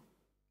partner.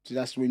 So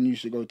that's when you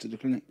should go to the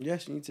clinic.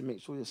 Yes, you need to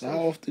make sure you're So safe.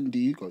 how often do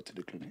you go to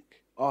the clinic?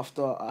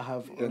 After I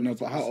have Yeah, no,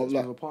 but how, sex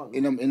like, with a partner.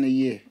 in a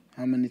year,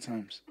 how many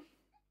times?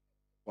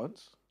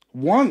 Once.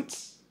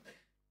 Once.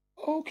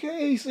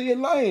 Okay, so you're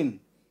lying.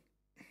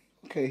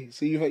 Okay,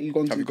 so you've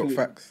gone to Have you the got clinic.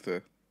 facts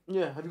to?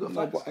 Yeah, have you got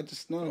No, facts? but I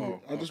just know.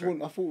 Oh, I just okay.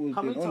 want. I thought we were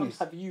How being many times honest.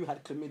 have you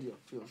had chlamydia,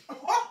 Fion?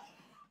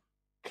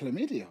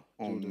 Chlamydia.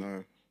 Oh Jordan.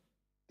 no.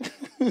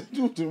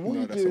 Jordan, what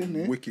No, are that's you a doing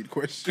there? wicked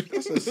question.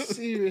 That's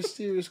a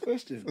serious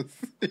question.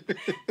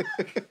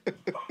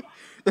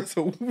 That's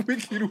a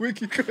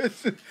wicked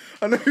question.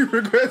 I know he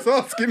regrets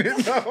asking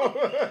it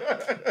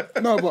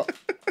now. No, but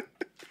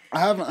I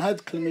haven't had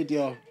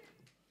chlamydia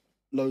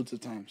loads of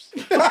times.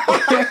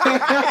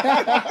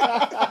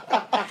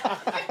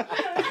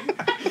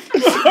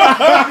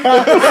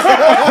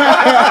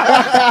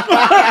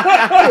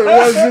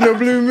 Once in a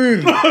blue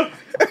moon.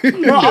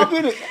 No, I've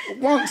been it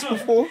once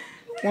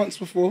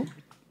before,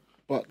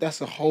 but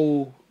that's a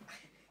whole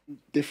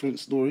different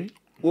story.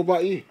 What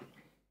about you?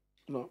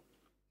 No,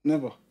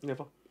 Never.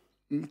 never.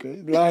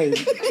 Okay, lying.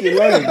 You're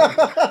lying.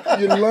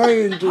 You're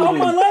lying, Jordan. How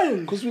am I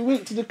lying? Because we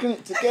went to the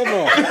clinic together.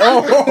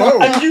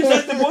 And you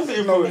tested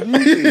positive for it. You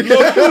did.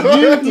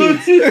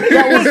 That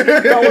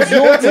was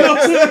your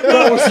text.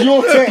 That was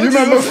your text. You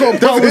remember from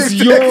That was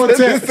your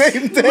text. the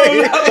same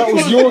day. That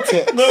was your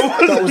text.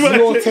 That was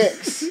your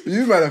text.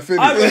 You might have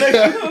I finished.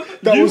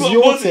 believe That you was got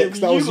your positive.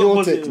 text. That You was got your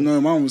positive. text.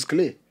 No, mine was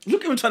clear.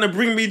 Look at him trying to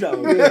bring me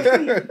down.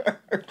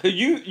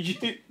 you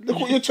Look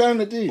what you're trying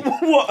to do.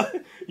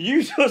 what?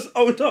 You just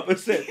owned up and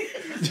said,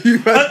 You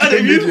had and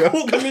then you chlamydia.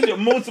 caught chlamydia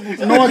multiple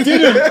times. No, I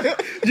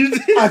didn't. You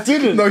did. I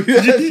didn't. No, you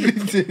actually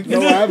did.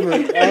 No, I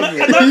haven't. I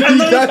haven't. And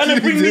now you're trying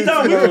to bring me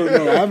down.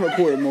 No, I haven't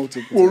caught it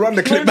multiple. We'll run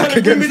the clip back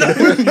Trying to bring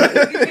again. me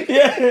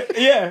down.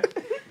 Yeah.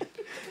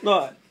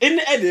 No, in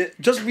the edit,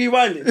 just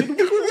rewind it.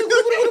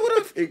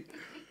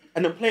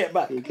 And then play it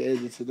back. Okay,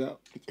 edited out.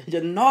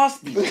 You're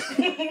nasty.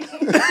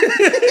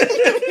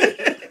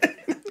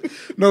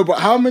 No, but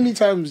how many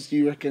times do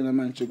you reckon a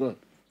man should go?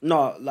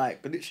 No,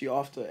 like, but literally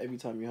after every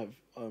time you have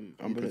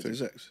Unprotected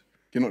sex.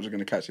 You're not just going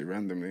to catch it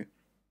randomly.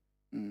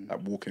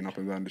 Like walking up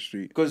and down the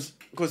street. Because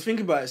think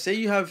about it. Say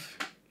you have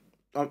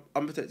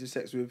unprotected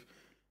sex with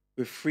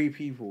 3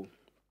 people,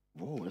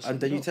 Whoa, that's and a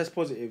then you lot. test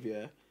positive,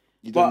 yeah.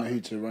 You but- don't know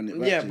who to run it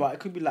back Yeah, to. but it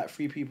could be like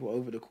 3 people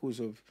over the course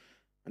of,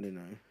 I don't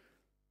know,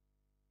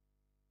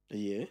 a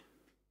year.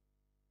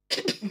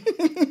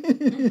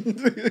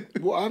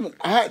 Well,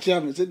 I actually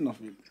haven't said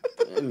nothing.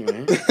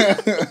 Anyway,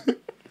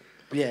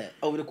 yeah,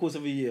 over the course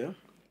of a year,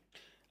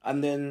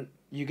 and then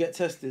you get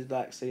tested,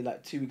 like say,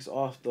 like 2 weeks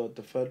after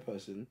the 3rd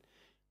person,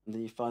 and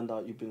then you find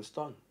out you've been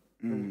stung.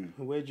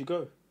 Where'd you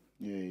go?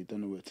 Yeah, you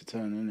don't know where to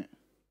turn, innit?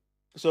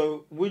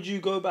 So would you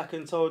go back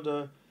and tell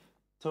the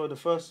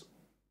first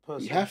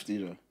person? You have to,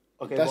 though.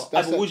 Okay, That's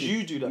but would actually-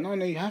 you do that? No,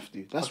 you have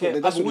to. That's Okay,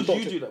 what. That's but what would the you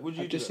doctor, do that? Would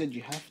you I do just that? said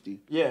you have to.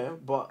 Yeah,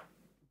 but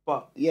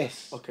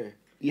Yes, okay.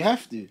 you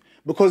have to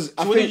because So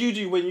I what think did you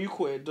do when you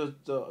caught it the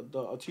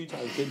 2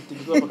 times? Did you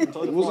go back and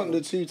tell it the wasn't partner?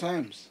 the 2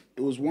 times.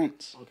 It was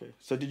once. Okay,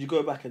 so did you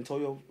go back and tell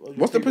your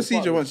What's the previous procedure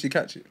partner? once you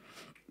catch it?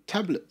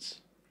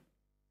 Tablets,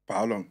 For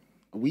how long?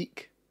 a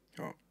week,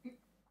 Oh.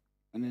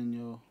 and then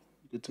you're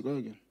good to go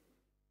again.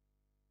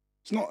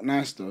 It's not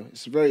nice though.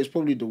 It's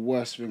probably the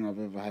worst thing I've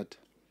ever had.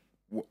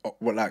 What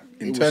like It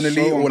was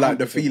internally so or like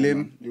the uncomfortable, feeling?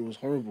 man. It was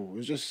horrible. It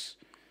was just,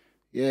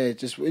 yeah,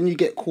 just when you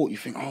get caught, you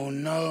think, oh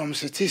no, I'm a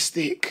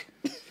statistic.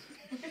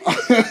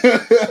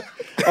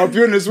 I'll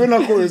be honest, when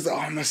I caught it, it's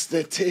like, I'm a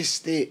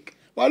statistic.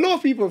 But a lot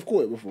of people have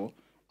caught it before.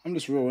 I'm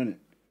just real, innit?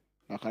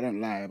 Like, I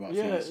don't lie about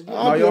Yeah, things. yeah.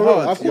 I'll No, be you're real.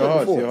 hard, I've caught you're it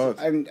hard, before. you're hard.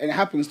 And it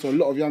happens to a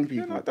lot of young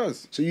people. Yeah, no, it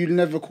does. So you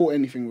never caught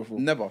anything before.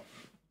 Never.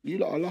 You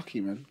lot are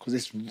lucky, man, because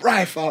it's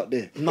rife out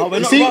there. No, we're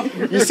you not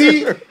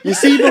see, rough. you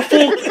see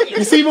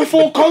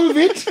before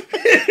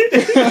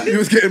COVID, You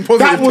was getting positive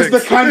that was the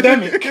texts.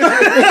 pandemic.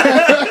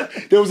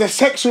 There was a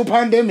sexual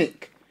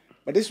pandemic,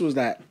 but this was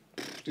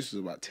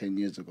about 10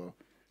 years ago.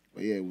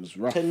 But yeah, it was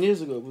rough. 10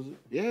 years ago, was it?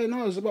 Yeah,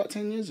 no, it was about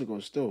 10 years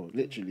ago. Still,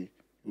 literally,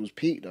 it was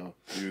peak though.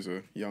 He was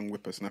a young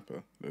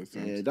whippersnapper. Those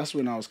times. Yeah, that's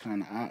when I was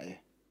kind of out here,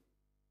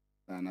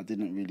 and I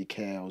didn't really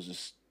care.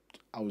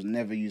 I was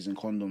never using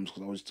condoms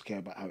because I just care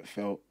about how it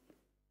felt.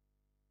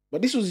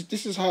 But this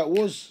is how it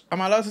was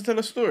Am I allowed to tell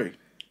a story?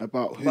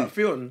 about who. But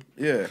Fionn,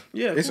 Yeah.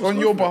 Yeah, of It's course, on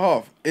go your for it.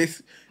 behalf.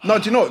 It's no,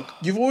 do you know what?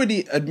 You've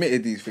already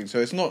admitted these things, so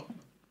it's not.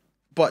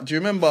 But do you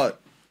remember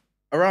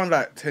around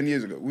like 10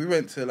 years ago, we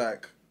went to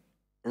like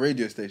a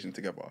radio station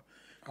together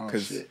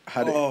because shit.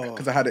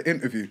 I had an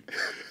interview.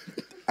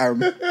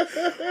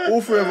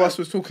 All 3 of us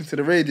was talking to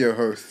the radio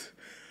host.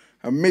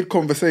 And mid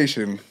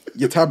conversation,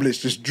 your tablets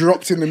just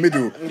dropped in the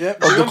middle Yep, of the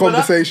remember that?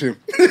 conversation.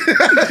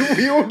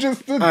 We all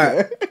just stood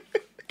there.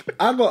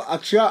 I'm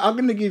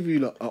gonna give you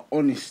like an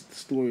honest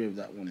story of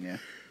that one. Yeah,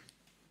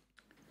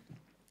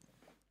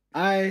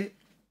 I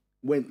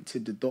went to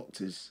the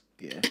doctors.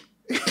 Yeah,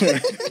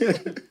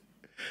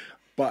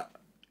 but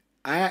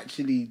I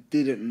actually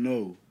didn't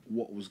know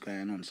what was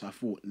going on, so I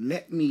thought,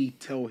 let me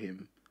tell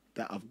him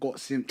that I've got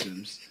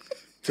symptoms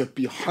to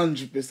be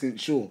 100%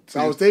 sure. So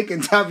I was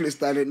taking tablets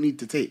that I didn't need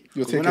to take.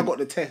 You're 'Cause when I taking- got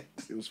the test,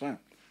 it was fine.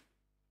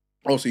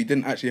 Oh, so you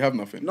didn't actually have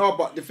nothing? No,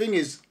 but the thing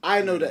is,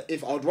 I know that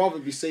if I'd rather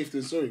be safe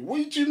than sorry.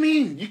 What do you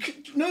mean? You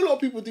know a lot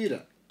of people do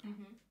that.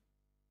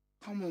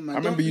 Come on, man. I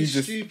remember don't you be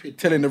just stupid.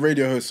 telling the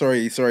radio host,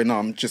 sorry, no,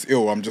 I'm just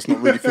ill. I'm just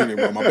not really feeling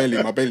well.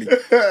 My belly.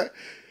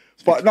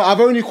 But no, I've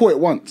only caught it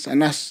once,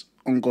 and that's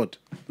on God.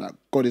 Like,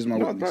 God is my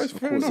No, witness. that's I've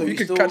fair caught it enough. once. You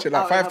could still catch it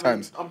like out 5 having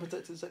times.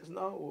 Unprotected sex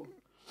now, or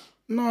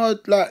No,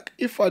 like,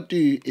 if I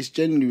do, it's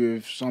generally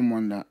with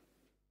someone that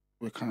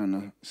we're kind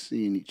of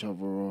seeing each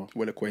other or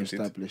Well acquainted.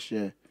 established,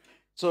 yeah.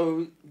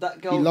 so that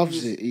girl. He who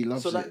loves you- it, he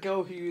loves So it. that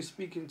girl who you were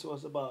speaking to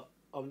us about,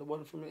 the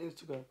one from your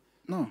Instagram.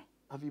 No,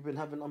 Have you been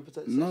having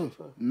unprotected no, sex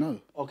with her? no.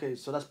 Okay,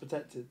 so that's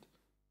protected.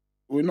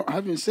 We're not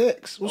having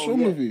sex. What's Oh, wrong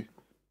yeah. with you?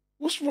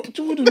 What's wrong,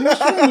 Jordan? What's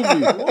wrong with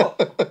you?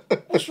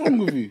 What? What's wrong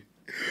with you?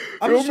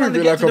 I'm You're just trying to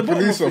moving get like to a the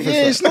bottom police of officer. it.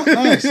 Yeah, it's not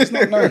nice. It's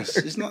not nice.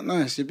 It's not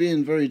nice. You're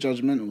being very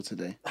judgmental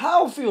today.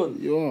 How,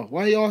 Fionn? You are.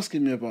 Why are you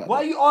asking me about Why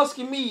are that? you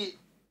asking me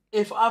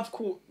if I've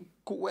caught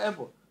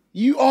whatever?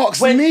 You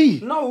asked me.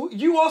 No,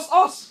 you asked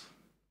us.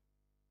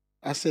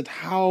 I said,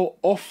 how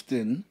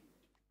often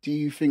do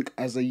you think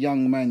as a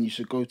young man you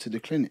should go to the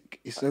clinic?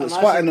 It's And I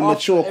quite said an after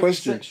immature every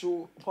question.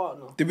 Sexual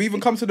partner. Did we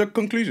even come to the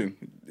conclusion?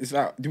 Is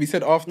that did we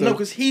said after? No,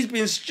 because he's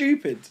being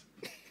stupid.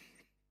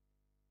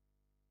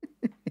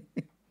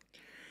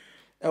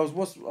 Els,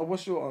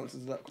 what's your answer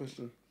to that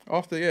question?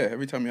 After, yeah,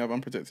 every time you have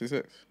unprotected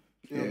sex.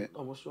 Yeah.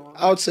 What's your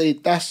answer? I would say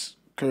that's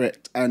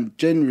correct. And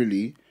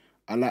generally,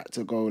 I like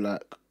to go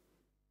like,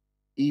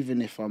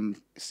 even if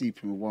I'm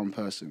sleeping with one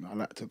person, I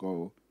like to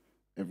go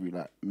every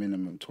like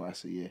minimum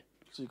twice a year.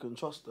 So you can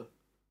trust her.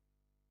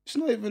 It's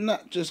not even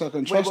that, just I can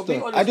Wait, trust but be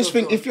her. honest I just though,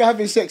 think Phil. if you're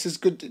having sex, it's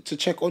good to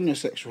check on your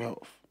sexual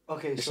health.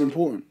 Okay, It's so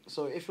important.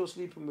 So if you're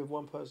sleeping with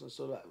one person,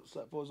 so like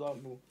for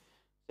example,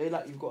 say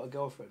like you've got a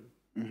girlfriend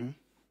Mm-hmm. and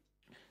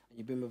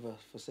you've been with her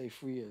for say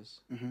 3 years,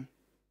 Mm-hmm.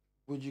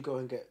 would you go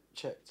and get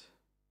checked?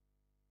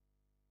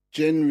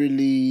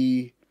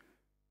 Generally,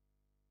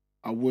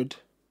 I would,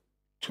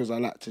 because I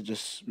like to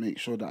just make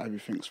sure that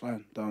everything's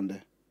fine down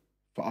there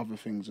for other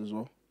things as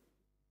well.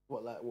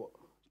 What?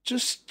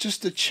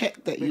 Just to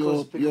check that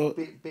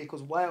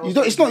Because why else? you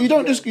don't. It's not. You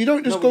don't just. You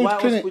don't just go why to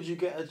clinic. else would you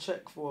get a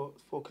check for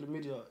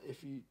chlamydia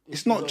if you?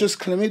 It's not just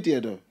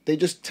chlamydia though. They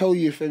just tell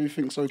you if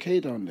everything's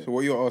okay down there. So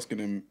what you're asking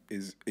him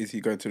is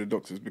he going to the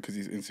doctors because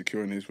he's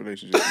insecure in his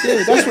relationship?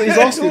 Yeah, that's what he's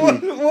asking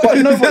me. But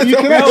no, but you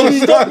can actually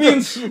stop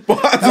being.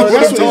 But No, that's what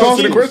what he's I'm asking the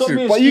asking.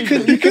 question. But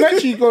you can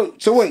actually go.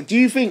 So wait, do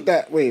you think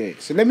that?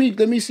 Wait. So let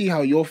me see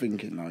how you're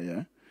thinking now.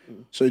 Yeah.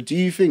 So do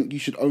you think you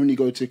should only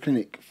go to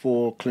clinic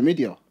for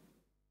chlamydia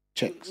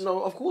checks?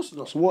 No, of course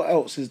not. So what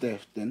else is there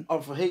then?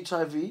 For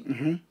HIV,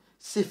 Mm-hmm.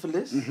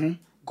 syphilis,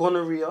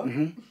 gonorrhea.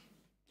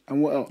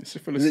 And what else?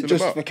 Syphilis Is it still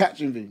just about? for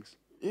catching things?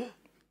 Yeah,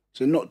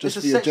 So not just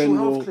it's for a your sexual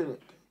general. health clinic.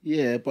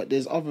 Yeah, but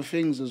there's other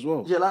things as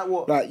well. Yeah, like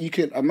what? Like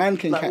a man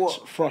can Like catch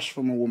what? thrush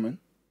from a woman.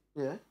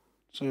 Yeah.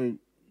 So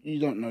you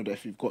don't know that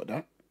if you've got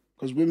that.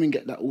 Because women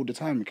get that all the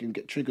time. You can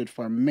get triggered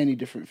for many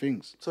different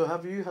things. So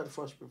have you had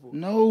thrush before?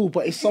 No,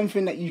 but it's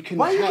something that you can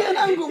Why are you have. getting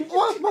angry?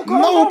 What?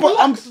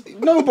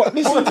 No, but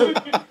listen,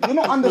 you're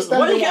not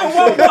understanding. Why are you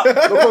what getting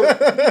I'm wound up?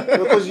 saying.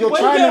 Because you're Why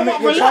you trying to getting make.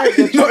 wound You're up?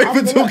 trying, He's not even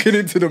I'm talking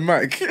into the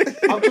mic.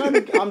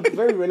 I'm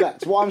very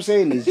relaxed. What I'm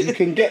saying is, you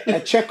can get a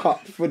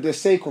checkup for the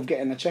sake of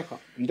getting a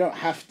checkup. You don't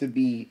have to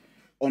be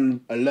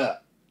on alert.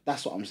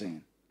 That's what I'm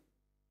saying.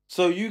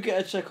 So you get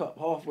a checkup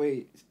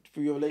halfway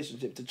through your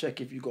relationship to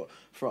check if you got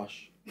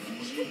thrush.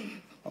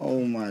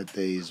 Oh my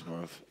days,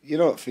 bro. You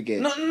don't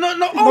forget. No. Oh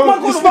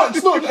my god!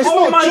 It's not.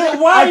 Oh my just- God,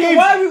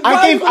 why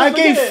I gave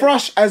forget it?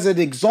 thrush as an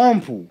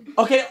example,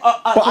 Okay,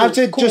 but cool, I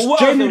said cool, just what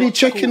generally else?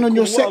 checking Cool, on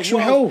your cool, what else, sexual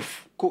what else?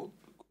 health. Cool.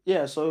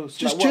 Yeah, so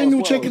Just like,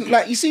 general checking.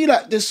 Like you see,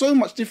 like there's so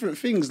much different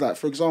things. Like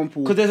for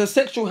example, because there's a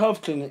sexual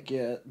health clinic,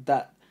 yeah,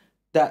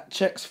 that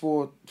checks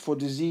for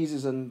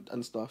diseases and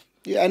stuff.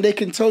 yeah, and they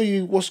can tell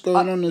you what's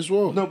going on as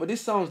well. No, but this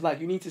sounds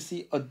like you need to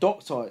see a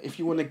doctor if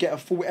you want to get a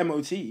full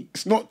MOT.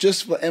 It's not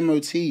just for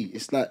MOT.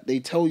 It's like they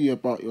tell you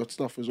about your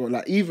stuff as well.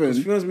 Like It even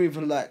feels me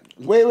even like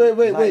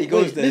wait. he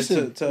goes wait, there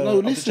listen. to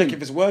No, to listen. check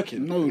if it's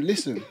working. No,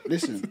 listen.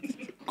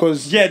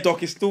 Because Yeah,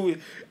 doc, it's still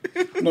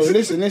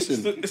listen.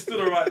 it's still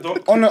the right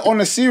doc. On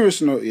a serious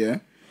note, yeah,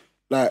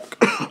 like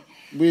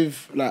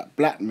with like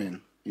black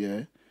men,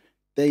 yeah,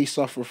 they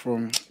suffer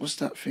from what's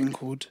that thing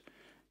called?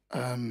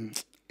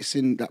 It's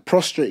in that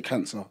prostate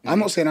cancer. I'm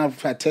not saying I've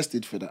had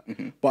tested for that,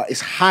 but it's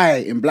high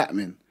in black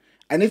men.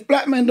 And if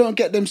black men don't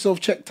get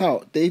themselves checked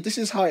out, this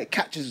is how it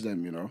catches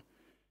them, you know.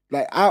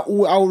 Like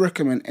I'll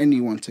recommend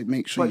anyone to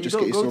make sure But you you just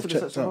don't get go yourself to the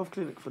checked sexual out. health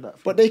clinic for that.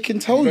 But they can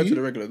tell Go to the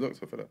you regular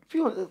doctor for that. If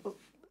you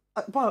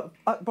want,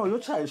 bro, you're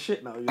chatting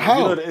shit now. You how.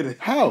 know that, innit?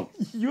 How?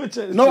 You're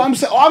chatting No,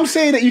 shit. I'm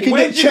saying that you can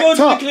When get you go checked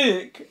to the up.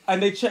 clinic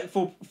and they check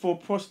for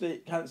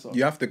prostate cancer.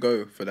 You have to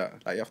go for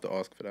that. Like you have to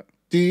ask for that.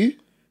 Do you?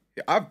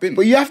 Yeah, I've been.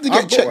 But you have to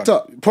I've get got checked one.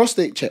 up.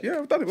 Prostate check. Yeah,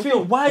 I've done it before.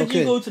 Phil, why do Okay.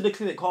 you go to the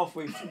clinic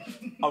halfway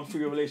through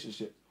your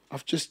relationship?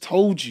 I've just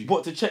told you.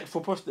 But to check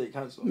for prostate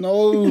cancer.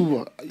 No,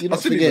 you not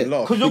still forget. even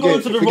laugh. Because you're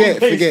going to the wrong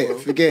place, bro.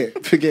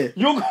 Forget.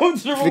 You're going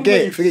to the wrong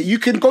place. Forget. You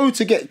can go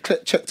to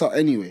get checked up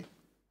anyway.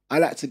 I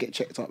like to get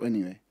checked up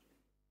anyway.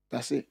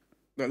 That's it.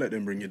 Don't let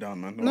them bring you down,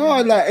 man. Don't No,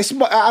 worry. like it's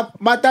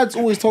my dad's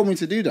always told me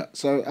to do that,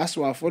 so that's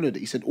why I followed it.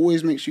 He said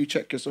always make sure you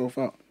check yourself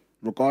out,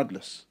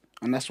 regardless,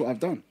 and that's what I've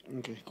done.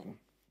 Okay, cool.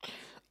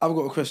 I've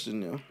got a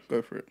question, yeah.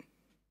 Go for it.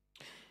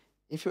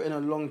 If you're in a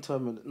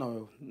long-term,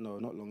 no,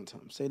 not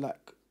long-term, say like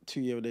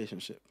 2-year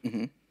relationship,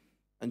 Mhm.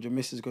 and your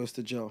missus goes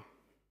to jail,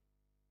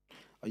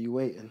 are you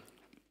waiting?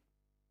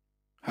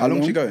 How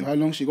long she going? How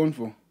long she gone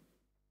for?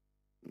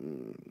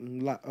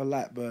 Like a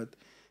light bird.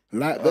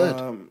 Light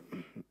bird.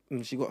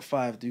 She got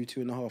 5, do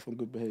 2.5 on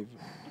good behaviour.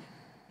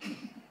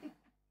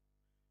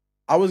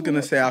 I was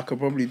gonna say I could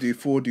probably do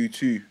 4, do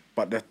 2,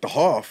 but the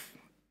half,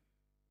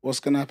 What's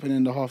gonna happen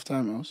in the half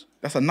time, else?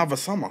 that's another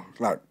summer,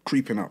 like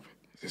creeping up.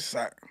 Just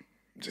like,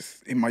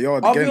 just in my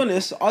yard I'll again. be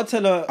honest. I'll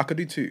tell her. I could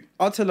do 2.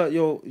 I'll tell her,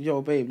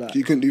 yo, babe. Like,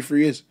 You couldn't do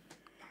 3 years.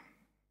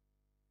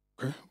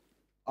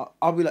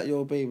 I'll be like,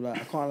 yo, babe. Like,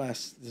 I can't lie.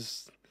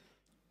 This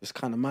it's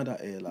kind of mad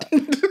out here, like.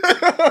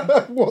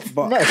 What's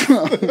But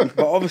mad?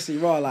 but obviously,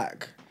 raw,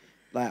 like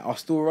I'll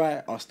still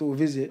write, I'll still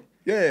visit.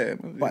 Yeah.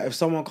 But if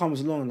someone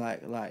comes along,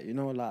 like you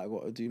know, like I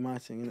got to do my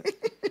thing,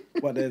 innit?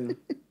 but then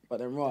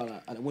raw,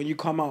 like, and when you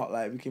come out,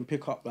 like we can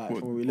pick up like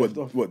from where we left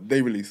off. What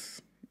day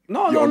release?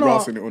 No, You're no.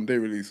 grassing it on day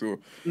release or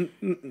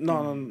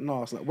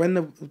No. It's like when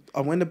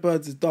the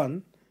birds is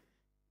done,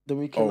 then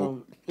we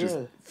can just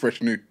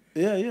fresh new.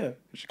 yeah.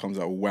 She comes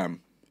out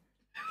wham.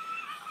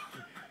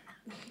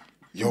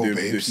 Yo,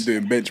 babes.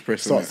 Doing bench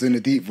press. Starts Innit? doing the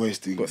deep voice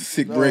thing. Got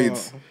sick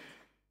braids.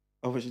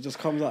 I wish it just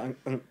comes out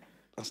and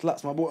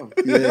slaps my bottom.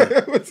 Yeah.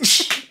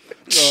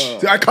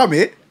 Did I come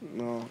here?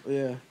 No,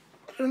 yeah.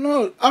 I don't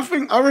know.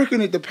 I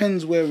reckon it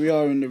depends where we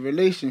are in the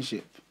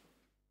relationship.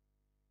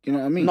 You know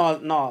what I mean?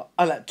 No.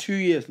 I like 2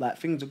 years, like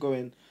things are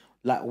going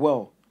like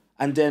well,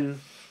 and then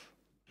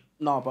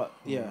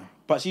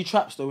but she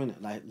traps though,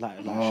 innit?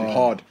 Like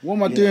Hard. What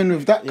am I doing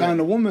with that kind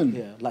of woman?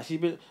 yeah, like she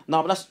been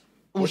but that's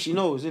all she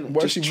knows, innit?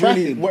 What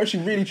if she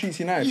really treats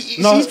you nice?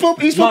 He's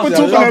probably talking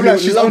lovely- like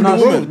she's on the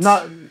lovely road.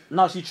 woman.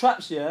 No, she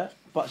traps, yeah,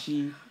 but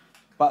she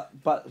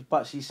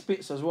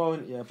spits as well,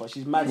 innit? Yeah, but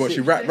she's mad. What, sick.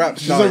 she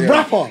raps? She's a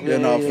rapper. Yeah,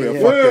 no,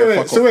 Yeah.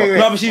 fuck So wait.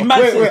 No, but she's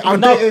mad. sick. I'm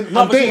No, dating-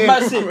 no, I'm but she's dating-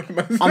 mad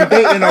sick. I'm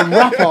dating a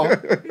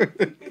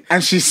rapper,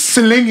 and she's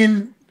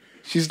slinging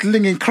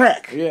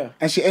crack. Yeah.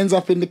 And she ends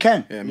up in the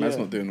can. Yeah, man's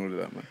not doing all of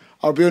that, man.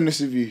 I'll be honest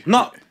with you.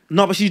 No,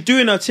 but she's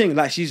doing her thing.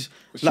 Like she's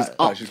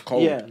Like, she's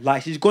cold. Yeah,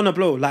 like she's gonna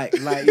blow. Like you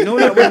know,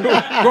 like when,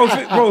 bro.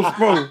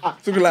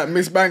 Talking like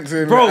Miss Banks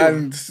and, Bro.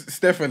 and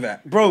Steph and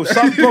that.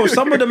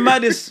 Some of the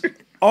maddest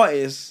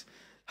artists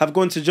have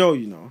gone to jail.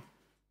 You know.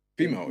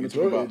 Female, you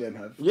talking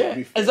about? Yeah,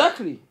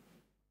 exactly.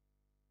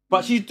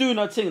 But she's doing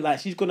her thing. Like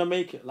she's gonna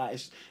make it. Like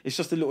it's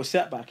just a little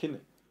setback, isn't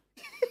it?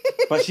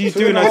 But she's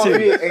doing her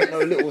thing. Ain't no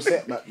little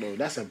setback though.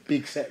 That's a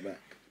big setback.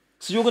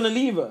 So you're gonna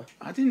leave her?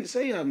 I didn't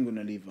say I'm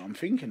gonna leave her. I'm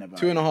thinking about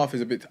 2.5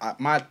 is a bit.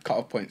 My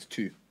cut-off point's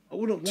 2. I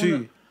wouldn't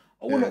Two.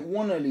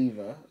 want to leave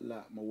her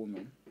like my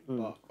woman,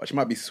 but But she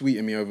might be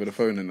sweeting me over the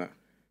phone and that.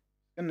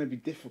 it's gonna be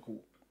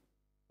difficult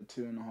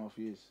for 2.5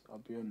 years. I'll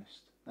be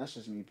honest. That's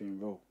just me being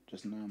real,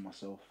 just knowing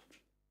myself.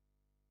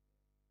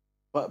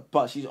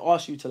 But she's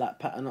asked you to like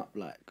pattern up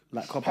like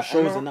couple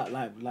Pattern shows up? and that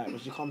like when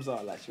she comes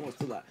out like she wants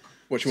to like.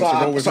 What, she So, wants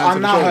to roll with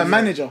I'm now her man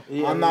manager.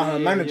 Yeah, I'm now her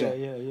yeah, manager.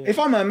 yeah. If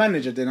I'm her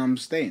manager, then I'm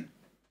staying.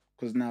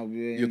 Because now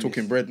we're You're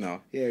talking bread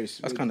now. Yeah, it's,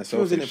 That's kind of She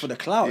was selfish. in it for the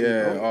clout. Yeah,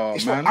 You know? oh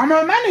it's man. I'm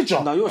her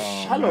manager. No, you're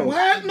shallow.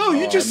 What? No,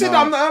 you just said no.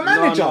 I'm her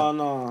manager.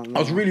 No. I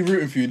was really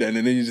rooting for you then,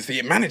 and then you just say,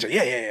 yeah, manager.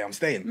 Yeah, I'm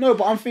staying. No,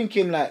 but I'm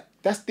thinking like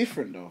that's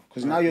different though,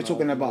 because now you're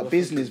talking about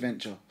business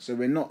venture. So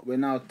we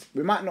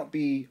might not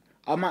be.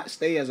 I might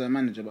stay as a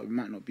manager, but we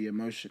might not be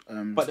emotional.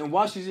 But then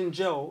while she's in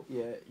jail,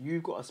 yeah, you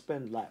got to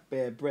spend like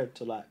bare bread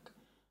to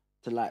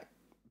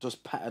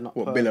just pattern up.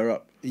 What, bill her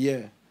up?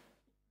 Yeah.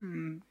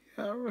 yeah,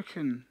 I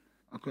reckon.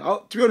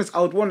 To be honest, I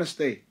would want to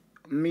stay.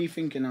 Me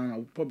thinking now, I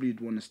would probably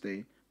want to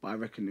stay, but I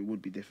reckon it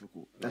would be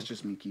difficult. That's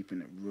just me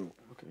keeping it real.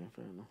 Okay,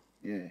 fair enough.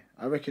 Yeah,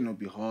 I reckon it'll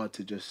be hard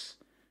to just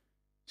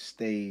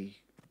stay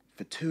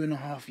for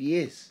 2.5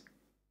 years.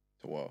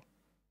 So what?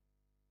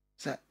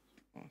 It's like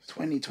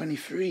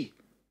 2023,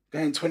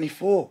 going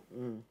 24.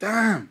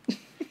 Damn,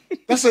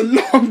 that's a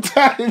long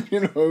time,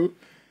 you know.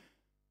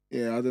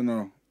 Yeah, I don't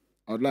know.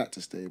 I'd like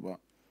to stay, but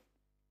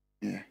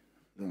yeah,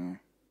 I don't know.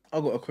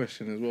 I got a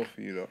question as well for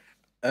you though.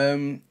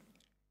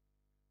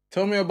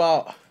 Tell me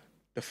about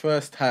the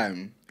first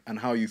time and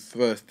how you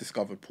first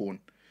discovered porn.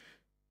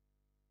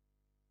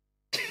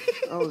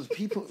 That was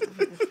people's.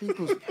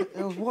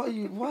 Why are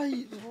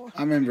you?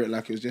 I remember it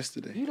like it was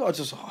yesterday. You lot are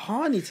just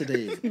horny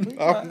today.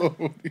 I'm not.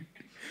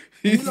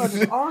 You lot are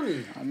just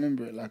horny. I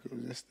remember it like it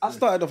was yesterday. I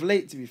started off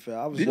late, to be fair.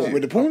 I was Did like, you?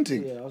 With the porn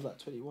thing? Yeah, I was like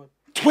 21.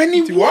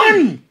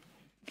 21.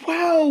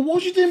 Wow, what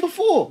was you doing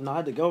before? No, I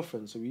had a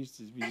girlfriend, so we just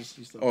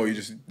used to. Oh, you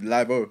just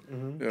live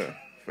Yeah,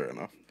 fair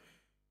enough.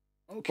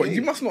 Okay. But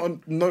you must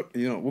not know.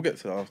 You know, we'll get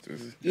to that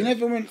afterwards. You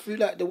never went through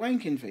like the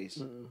wanking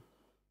phase.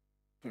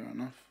 Fair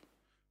enough.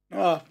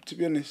 No, to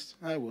be honest,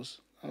 I was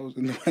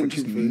in the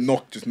wanking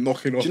phase. Just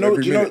knocking off Do you know?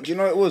 every minute. Do you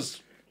know what it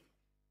was?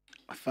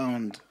 I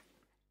found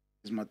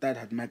because my dad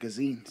had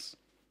magazines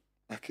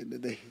back in the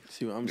day.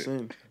 See what I'm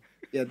saying?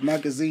 He had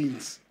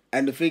magazines,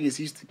 and the thing is,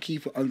 he used to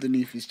keep it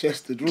underneath his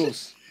chest of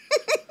drawers.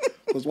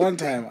 Because one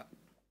time,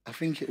 I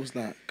think it was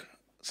like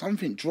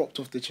something dropped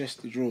off the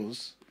chest of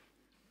drawers,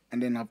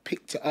 and then I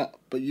picked it up.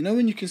 But you know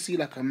when you can see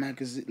like a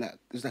magazine, like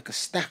there's like a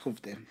stack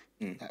of them,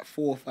 like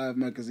 4 or 5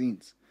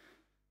 magazines.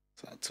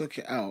 So I took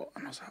it out,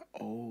 and I was like,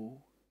 oh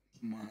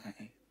my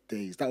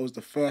days. That was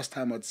the first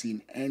time I'd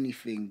seen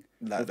anything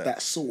Like of that.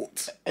 that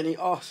sort. Any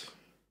ass?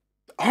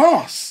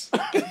 Arse!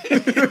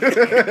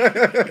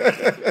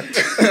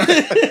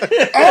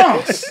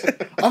 Arse!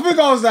 I think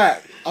I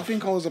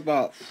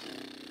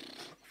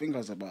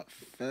was about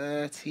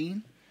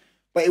 13.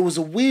 But it was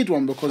a weird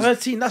one because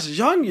 13, that's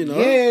young, you know?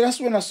 yeah, that's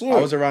when I saw I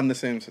it. was around the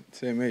same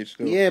age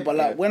still. Yeah, but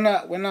like when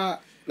I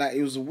like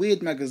it was a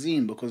weird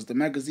magazine because the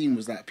magazine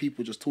was like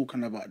people just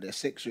talking about their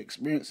sexual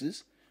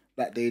experiences.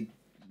 Like they'd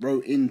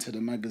wrote into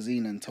the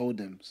magazine and told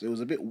them. So it was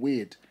a bit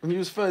weird. When he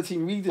was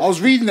 13 reading. I was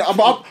reading it,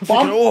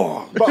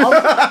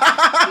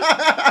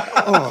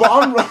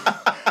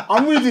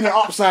 I'm reading it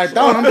upside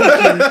down. I'm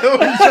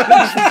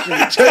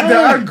thinking, check the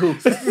angle.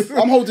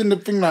 I'm holding the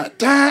thing like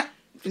that,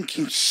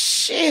 thinking,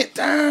 shit,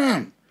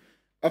 damn.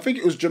 I think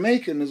it was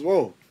Jamaican as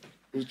well.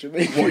 It was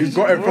Jamaican. What, you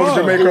got it from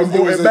Jamaica and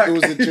brought it back? It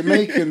was a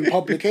Jamaican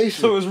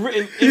publication. So it was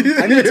written in...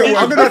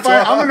 I'm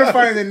gonna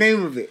find the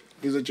name of it.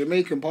 It was a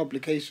Jamaican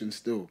publication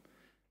still.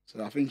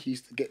 So I think he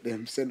used to get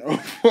them sent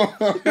over. I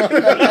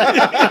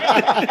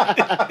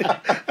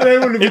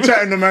don't want to be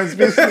chatting the man's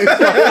business.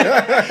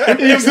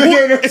 He used to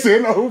get them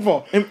sent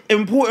over.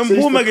 Important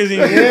Paul magazine.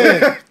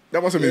 Yeah.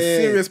 That must have been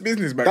serious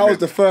business back That then. was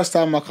the first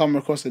time I come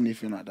across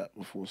anything like that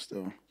before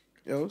still.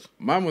 Yours?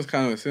 Mine was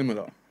kind of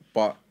similar.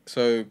 But,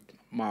 so,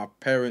 my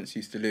parents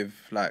used to live,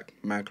 like,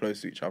 man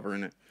close to each other,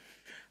 innit?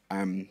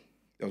 There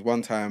was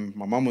one time,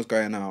 my mum was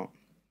going out,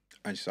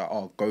 and she's like,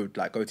 "Oh, go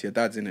to your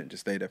dad's, innit?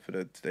 Just stay there for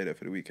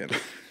the weekend."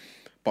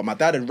 But my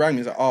dad had rang me.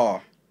 He's like,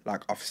 "Oh,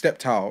 like I've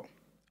stepped out.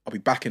 I'll be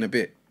back in a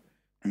bit."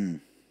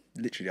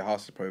 Literally, the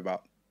house is probably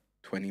about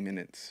 20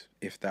 minutes,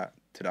 if that,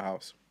 to the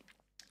house.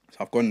 So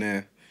I've gone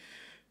there.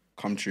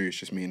 Come true, it's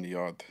just me in the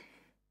yard,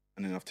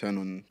 and then I've turned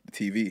on the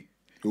TV.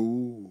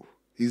 Ooh,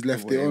 he's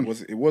left it on.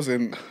 It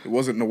wasn't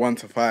the 1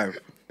 to 5.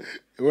 It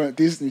weren't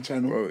Disney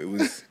Channel. Bro, it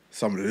was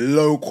some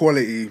low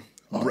quality.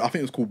 I think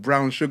it was called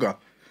Brown Sugar.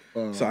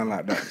 Something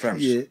like that. Fam.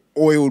 Yeah.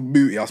 Oiled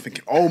booty. I was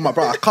thinking, oh my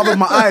bro, I covered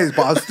my eyes,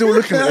 but I was still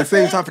looking at the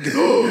same time thinking,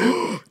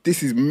 oh,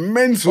 this is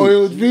mental.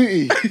 Oiled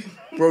beauty.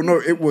 Bro, no,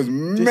 it was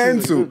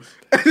mental.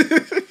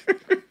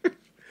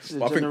 This is a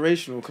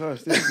generational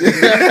curse.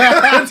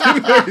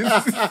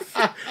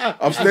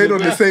 I've stayed on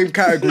the same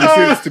category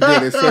since, to be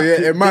honest. So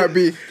yeah, it might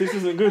be. This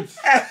isn't good.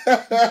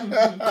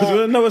 Because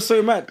you know what's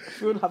so mad?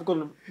 You would have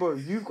gone, bro,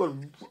 you've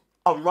gone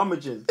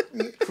rummaging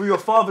through your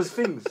father's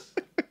things.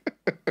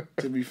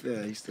 To be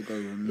fair, I used to go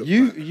and look.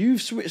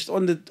 You've switched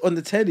on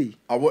the telly.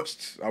 I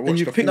watched And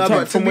you the picked full-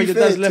 up from where your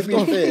dad's left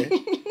off.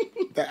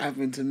 That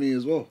happened to me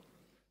as well.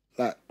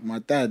 Like my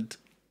dad,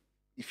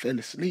 he fell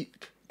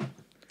asleep.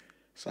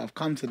 So I've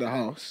come to the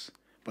house,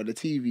 but the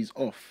TV's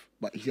off.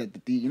 But he had the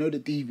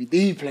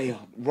DVD player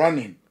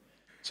running.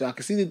 So I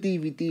can see the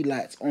DVD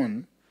lights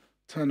on.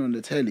 Turn on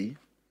the telly,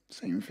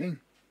 same thing.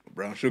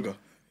 Brown Sugar.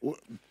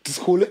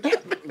 Just call it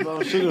that.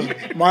 Brown Sugar.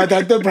 My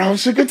dad did Brown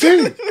Sugar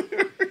too.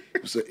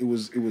 So it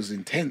was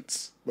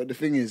intense. But the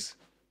thing is,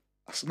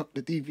 I snuck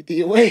the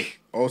DVD away.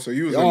 Oh, so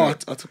you was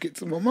I took it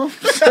to my mum.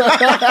 Because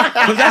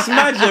that's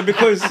mad, yeah,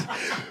 because he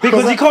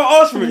can't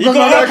ask for it. He Because can't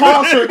my dad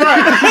can't ask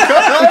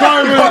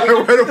for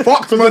it. Where the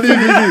fuck's my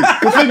DVD?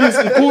 The thing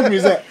is, he called me.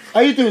 He's like, "How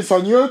you doing,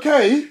 son? You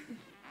okay?"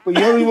 But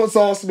he only wants to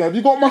ask me, "Have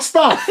you got my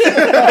stuff?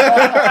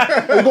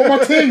 Have you got my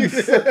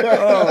things?"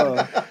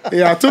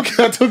 Yeah, I took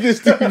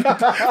his DVD.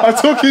 I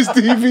took his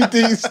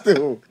DVD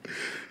still.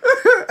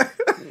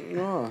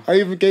 I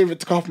even gave it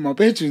to a couple of my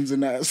bedrooms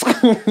and that at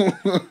school.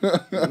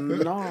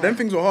 No. Them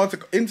things were hard to.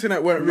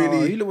 Internet weren't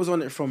really He was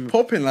on it from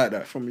popping like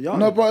that. from young.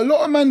 No, but a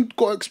lot of men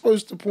got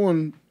exposed to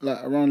porn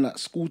like around like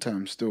school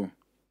time still.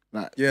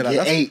 Like Yeah, like,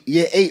 year that's- 8.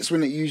 Year 8's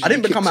when it usually I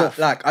didn't become kicks off.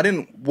 like I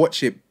didn't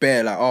watch it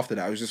bare like after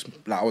that. I was just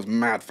like I was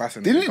mad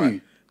fascinated. Didn't by you?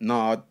 it.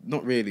 No,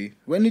 not really.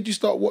 When did you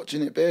start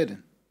watching it bare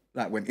then?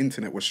 Like when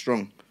internet was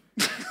strong.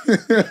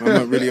 I'm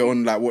not really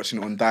on like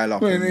watching it on dial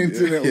up. When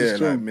internet was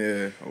strong.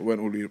 I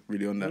weren't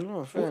really on that.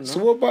 No, fair enough. So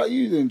what about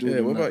you then, Jordan?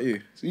 Yeah, what Like, about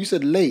you? So you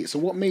said late. So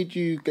what made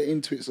you get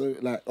into it? So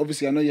like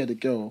obviously I know you had a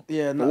girl.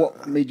 Yeah, But no.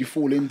 what made you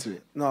fall into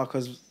it? No,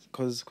 because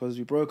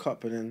we broke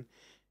up and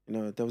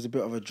then, there was a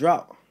bit of a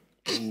drought.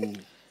 And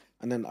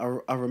then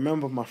I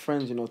remember my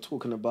friends,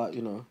 talking about,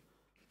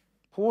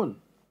 porn.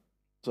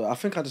 So I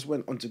think I just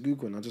went onto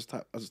Google and I just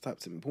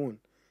typed in porn.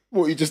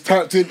 What, you just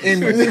typed in porn?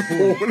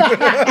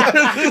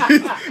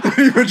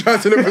 You were trying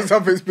to look for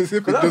something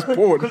specific, just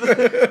porn.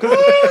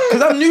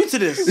 Because I'm new to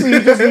this. So you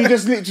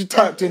just literally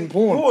typed in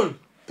porn. Porn.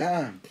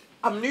 Damn.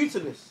 I'm new to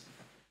this.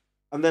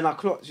 And then I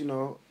clocked, that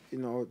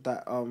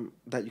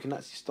you can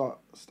actually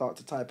start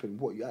to type in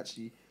what you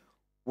actually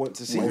want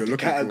to see. What you're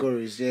looking for.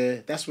 Categories, yeah.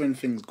 That's when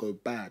things go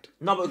bad.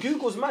 No, but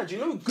Google's mad.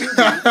 Google.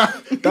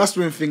 That's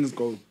when things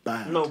go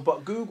bad. No,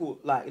 but Google,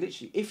 like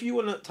literally, if you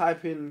want to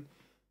type in,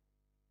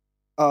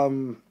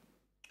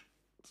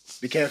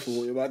 Be careful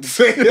what you're about to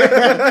say. Be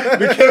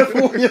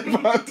careful what you're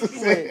about to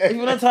say. if you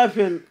want to type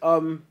in,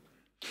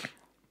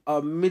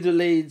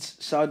 middle-aged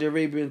Saudi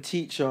Arabian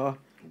teacher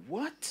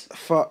What?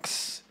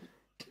 fucks,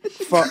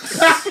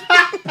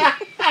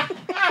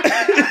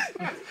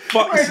 No.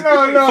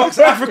 fucks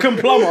African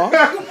plumber,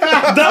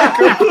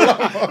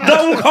 that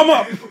will come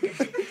up.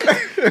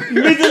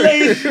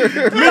 Middle-aged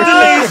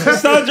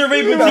Saudi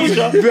Arabian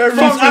teacher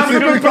fucks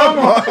African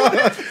plumber.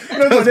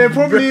 No, but there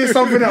probably is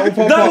something that will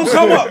pop That up. will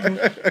come up.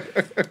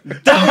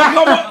 That will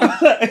come up.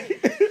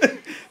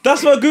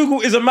 That's why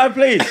Google is a mad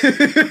place.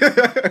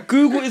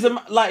 Google is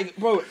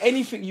bro,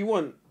 anything you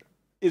want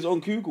is on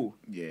Google.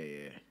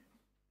 Yeah.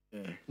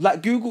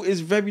 Like, Google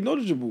is very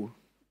knowledgeable.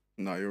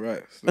 No, you're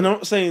right. And I'm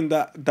not saying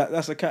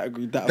that's a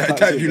category that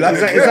that you like.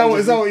 Is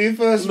that what you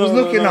first was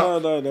looking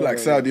up? No, Like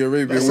Saudi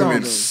Arabian That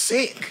women. sounds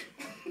sick.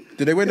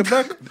 Did they wear the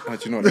burqa? Oh,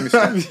 do you know what? Let me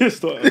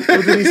stop. Just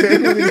What did he say?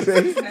 What did he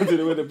say? did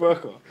it with the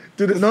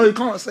burqa. No, you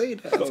can't say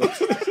that.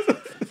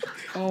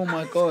 Oh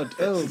my God.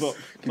 Els.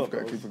 Keep it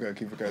going.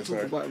 Talk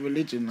Sorry. about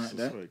religion like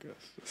that. Sorry, guys.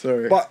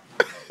 Sorry. But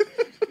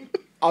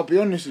I'll be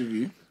honest with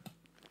you.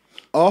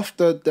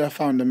 After they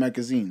found the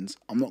magazines,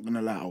 I'm not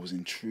gonna lie, I was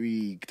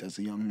intrigued as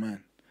a young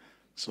man.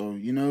 So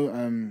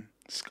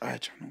Sky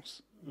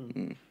channels.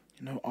 You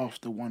know,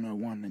 after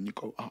 101, and you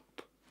go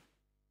up.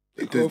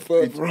 You go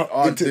further up.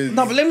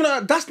 No, but let me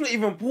know. That's not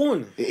even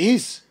porn. It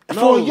is No.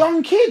 for a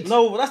young kid.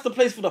 No, but that's the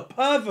place for the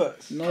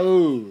perverts.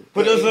 No.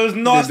 But there's those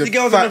nasty The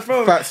girls fat- on the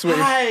phone. fat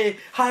sweaty-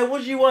 Hi,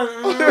 what do you want?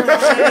 But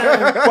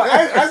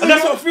as And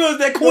that's what feels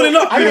they're calling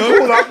up, I you didn't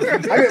know? call up.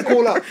 I didn't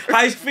call up.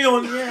 Hi, it's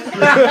Fion, yeah.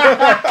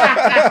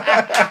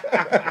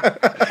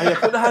 And yeah,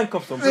 put the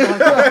handcuffs on.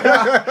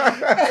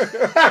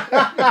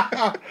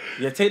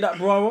 Yeah, take that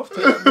bra off.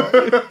 Take that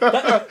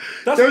bra.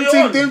 That's what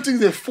you're on. Them things,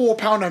 they're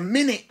 £4 a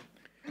minute.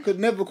 I could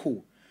never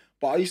call.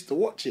 But I used to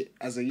watch it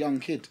as a young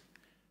kid.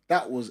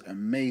 That was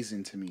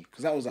amazing to me.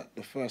 Because that was like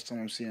the first time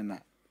I'm seeing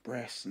that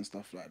breasts and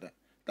stuff like that.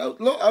 A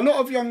lot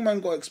of young men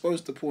got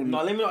exposed to porn.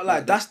 No, let me not lie.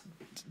 That's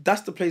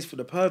the place for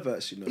the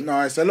perverts, you know.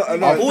 No, it's a lot.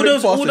 I've all flipped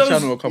those- past the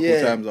channel a couple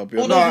yeah. times. I'll be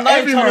All honest.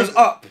 those 9 channels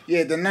up.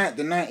 Yeah, the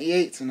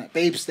 98s and that.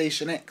 Babe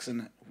Station X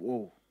and that.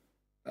 Whoa.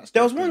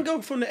 There was one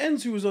girl from the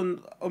ends who was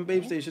on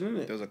Babe Station,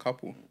 innit? There's a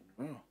couple.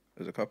 Oh,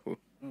 There's a couple.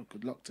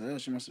 good luck to her.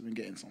 She must have been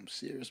getting some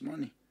serious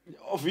money.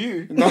 Off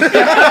you.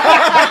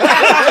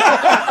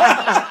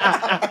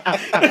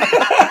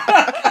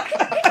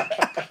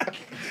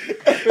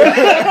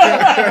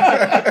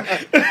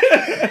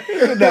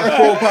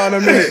 That £4 a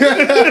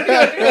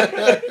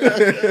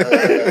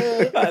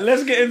minute. Right,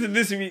 let's get into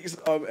this week's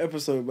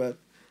episode, man.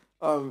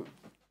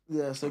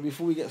 Yeah, so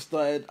before we get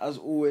started, as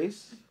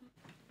always,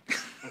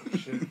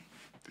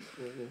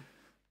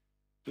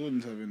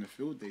 Jordan's having a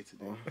field day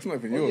today. That's not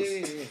even yours. Yeah.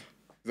 Is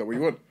that what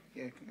you want?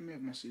 Yeah, let me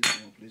have my suit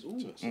on, please.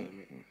 Ooh.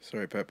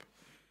 Sorry, Pep.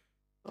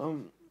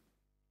 um,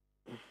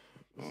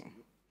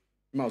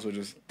 Might as well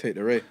just take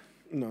the ray.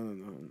 no.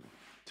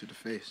 To the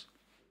face.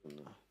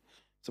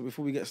 So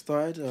before we get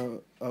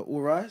started,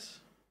 all rise.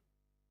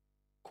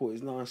 Court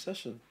is now in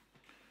session.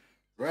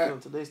 Right. On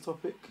today's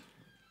topic.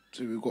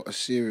 So we've got a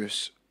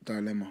serious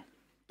dilemma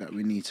that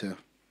we need to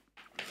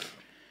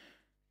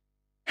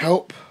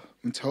help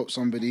and to help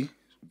somebody.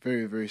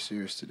 Very, very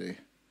serious today.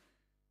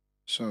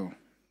 So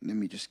let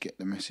me just get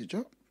the message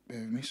up. Bear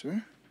with me,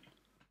 sorry.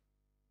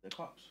 The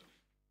cops.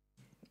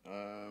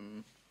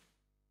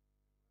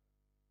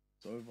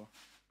 It's over.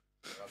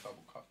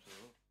 Double cups as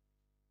well.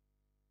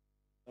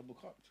 Double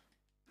cupped.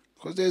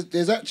 Because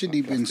there's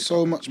actually been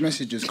so much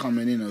messages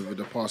coming in over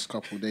the past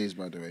couple of days,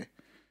 by the way.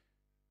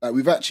 Like,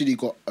 we've actually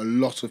got a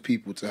lot of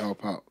people to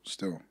help out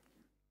still.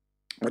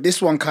 But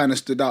this one kind of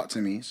stood out to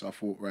me, so I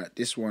thought, right,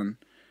 this one,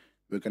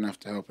 we're going to have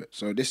to help it.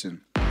 So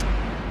listen. So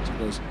it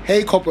goes,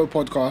 hey, Copper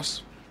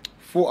Podcast.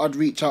 Thought I'd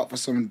reach out for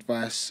some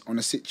advice on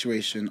a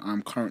situation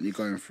I'm currently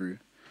going through,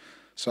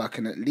 so I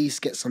can at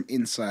least get some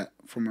insight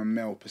from a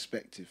male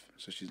perspective.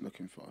 So she's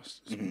looking for us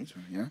to speak to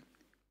her, yeah?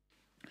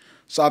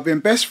 So I've been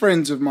best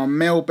friends with my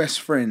male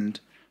best friend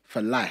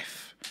for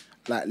life.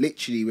 Like,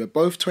 literally, we're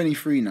both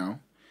 23 now.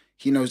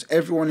 He knows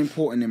everyone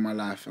important in my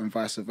life and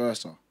vice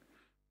versa.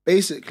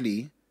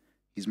 Basically,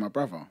 he's my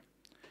brother.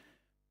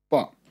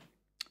 But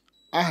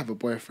I have a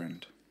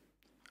boyfriend,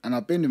 and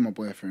I've been with my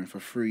boyfriend for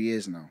 3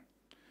 years now,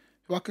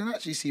 who I can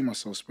actually see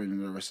myself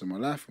spending the rest of my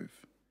life with.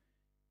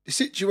 The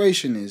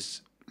situation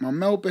is, my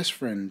male best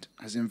friend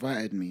has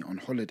invited me on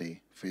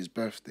holiday for his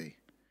birthday,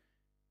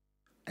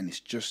 and it's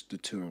just the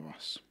two of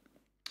us.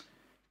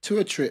 To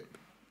a trip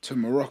to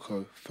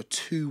Morocco for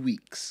 2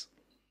 weeks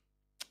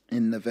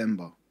in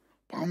November.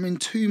 But I'm in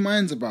two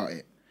minds about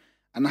it.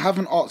 And I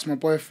haven't asked my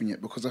boyfriend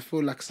yet because I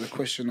feel like it's a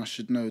question I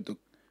should know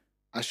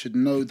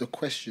the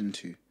question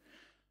to.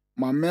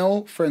 My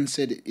male friend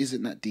said it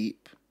isn't that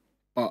deep,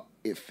 but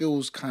it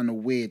feels kind of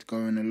weird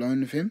going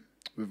alone with him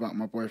without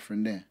my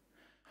boyfriend there.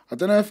 I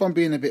don't know if I'm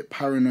being a bit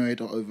paranoid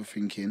or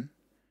overthinking,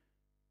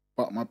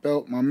 but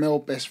my male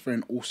best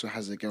friend also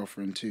has a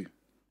girlfriend too.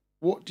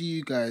 What do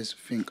you guys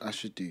think I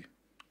should do?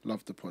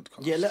 Love the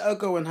podcast. Yeah, let her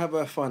go and have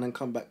her fun and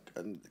come back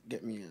and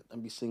get me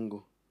and be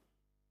single.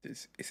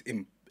 It's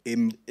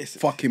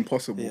fucking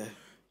possible. Yeah.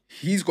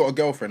 He's got a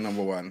girlfriend,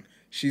 number one.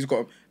 She's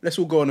got. Let's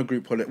all go on a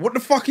group holiday. What the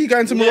fuck are you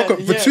going to Morocco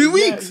for 2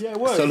 weeks? Yeah, it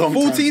That's a was. long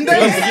 14 time.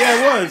 days.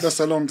 Yeah, it was. That's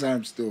a long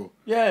time still.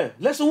 Yeah,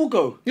 let's all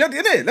go Yeah,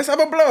 innit? Let's have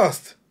a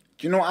blast.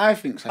 Do you know what I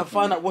think's and happening?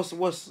 find out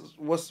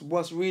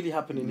what's really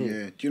happening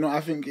here. Yeah. Do you know what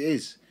I think it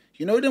is?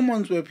 You know them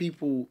ones where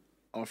people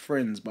are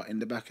friends, but in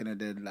the back end of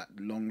their like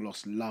long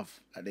lost love,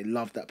 like they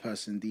love that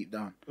person deep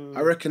down.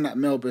 I reckon that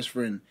male best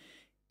friend,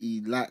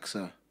 he likes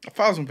her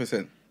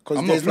 1,000%.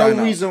 because there's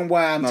no reason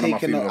why I'm None of my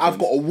taking her. female I've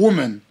got a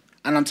woman.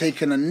 and I'm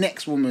taking the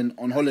next woman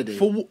on holiday.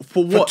 For what?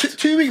 For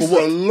 2 weeks For is a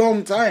what?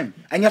 long time,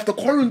 and you have to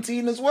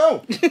quarantine as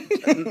well.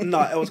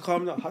 No, it was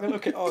calm down. Have a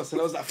look at us,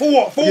 and I was like, for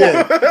what? For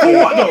Yeah. what? For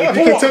what though? You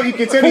can tell. You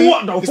can tell. For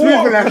what though? It's For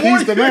moving what? like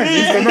he's the man.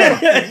 He's the man.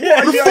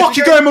 Yeah. What the fuck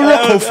you going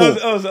Morocco for?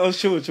 I was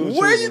chill.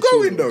 Where are you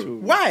going though?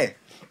 Why?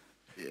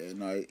 Yeah,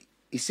 no.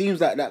 It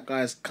seems like that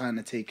guy's kind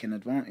of taking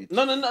advantage.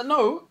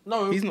 No.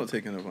 He's not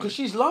taking Because advantage.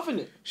 she's loving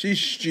it. She's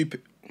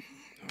stupid.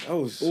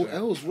 Els. Oh,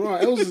 Els,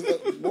 right? Els, is,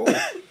 whoa.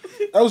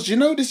 Els, do you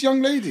know this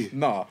young lady?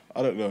 Nah,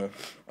 I don't know.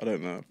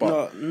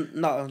 But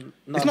No. It's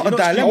not she's a dilemma.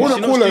 stupid, I wouldn't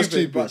she's call not her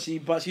stupid,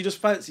 stupid. but she just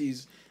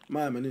fancies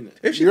my man, innit?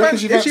 if she You reckon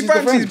fancies, she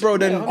fancies the bro,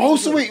 then Yeah, Oh,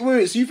 so wait.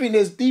 So you think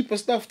there's deeper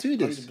stuff to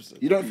this?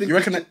 100%. You don't think? you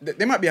reckon that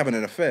they might be having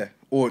an affair,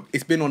 or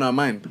it's been on her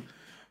mind.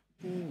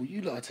 Ooh,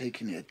 you lot are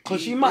taking it.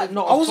 Because she deep. might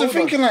not. I wasn't have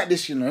told thinking us. like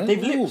this, you know.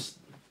 They've Ooh. lips.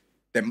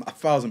 Them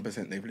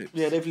 1,000% they've lips.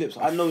 Yeah, they've lips.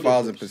 I know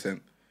they've lips. 1,000%.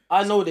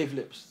 I know they've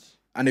lips.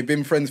 And they've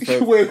been friends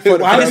for. Wait,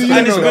 for how do you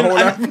And know? it's been whole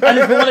life. and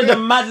it's been one of the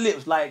mad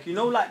lips, like you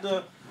know, like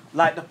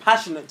the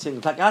passionate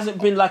things. Like it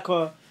hasn't been like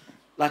a.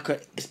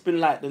 It's been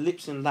like the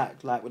lips and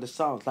like with the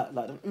sounds, like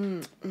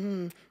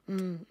the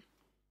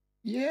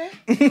Yeah.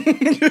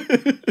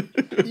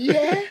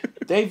 Yeah.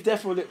 They've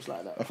definitely lips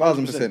like that.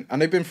 1,000%.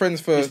 And they've been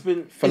friends for It's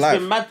been life.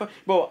 been mad,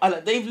 bro.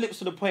 They've lips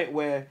to the point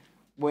where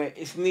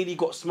it's nearly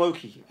got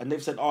smoky, and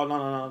they've said, "Oh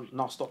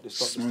no, stop this,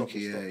 Smoky.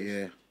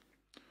 Yeah.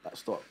 Like,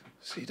 stop."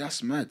 See,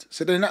 that's mad.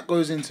 So then that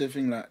goes into a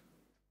thing like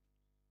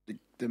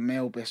the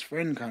male best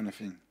friend kind of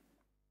thing.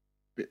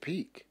 Bit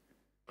peak.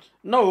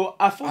 No,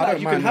 I feel I like don't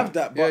you mind can have that.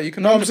 that, but Yeah, you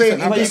can. No, I'm saying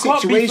 100% have but you this that.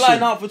 can't be situation.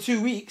 flying out for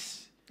 2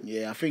 weeks.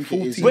 Yeah, I think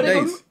 14 it is. Where they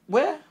go? days.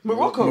 Where?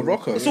 Morocco.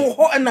 Morocco. It's all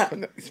hot in that.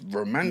 It's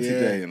romantic Yeah.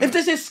 there, you know. If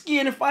they say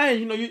skiing and fire,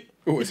 you know you.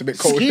 Oh, it's a bit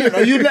cold. Skiing?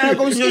 Are you letting her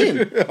go skiing?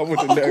 I wouldn't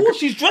Of let her course,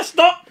 she's dressed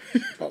up,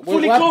 But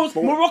fully what- clothed,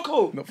 but-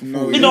 Morocco. Not for No,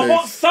 40 In the days.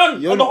 hot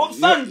sun, on the hot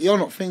sun. You're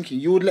not thinking.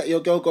 You would let your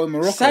girl go in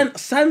Morocco.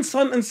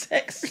 Sun, and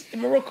sex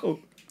in Morocco.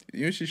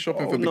 You know she's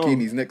shopping Oh, for no.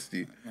 bikinis next to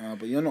you. Nah,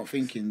 but you're not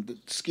thinking.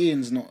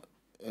 Skiing's not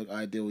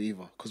ideal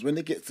either. Because when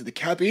they get to the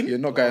cabin, You're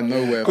not going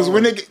nowhere. because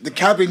when they get, the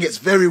cabin gets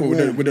very warm.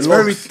 with the It's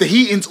very, logs. the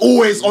heating's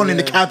always on in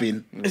the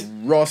cabin. Rassing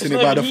It's it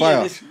not by even the heating,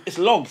 fire. It's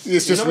logs.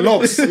 It's You just know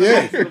what logs. it is? Yeah.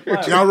 Logs on the Do you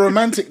fire. know how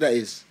romantic that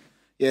is?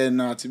 Yeah,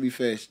 nah, to be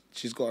fair,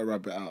 she's got to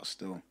rub it out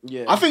still.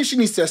 Yeah. I think she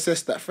needs to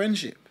assess that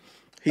friendship.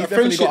 He's That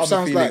definitely got friendship other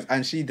sounds feelings, like-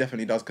 and she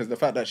definitely does, because the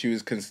fact that she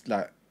was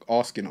like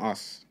asking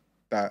us,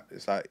 that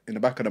it's like in the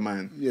back of the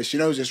mind. Yeah, she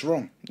knows it's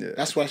wrong. Yeah.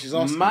 That's why she's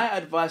asking. My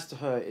advice to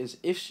her is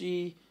if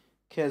she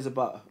cares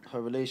about her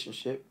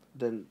relationship,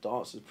 then the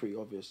answer is pretty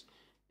obvious.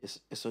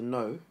 It's a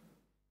no.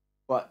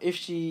 But if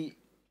she's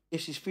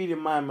feeling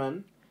my man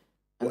and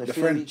What, they're the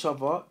feeling friend? each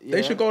other,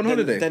 They should go on then,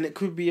 holiday. Then it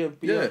could be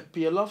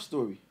a love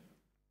story.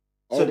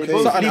 So they Okay.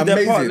 both Something leave their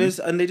amazing. partners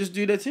and they just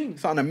do their thing.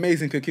 Something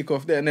amazing could kick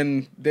off there, and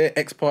then their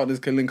ex-partners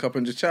can link up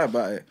and just chat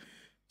about it.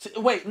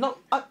 Wait, no.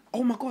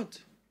 Oh my god.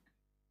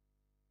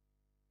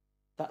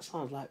 That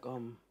sounds like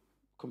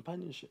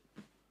companionship.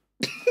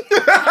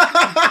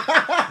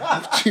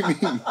 What do you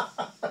mean?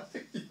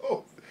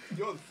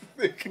 You're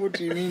sick. What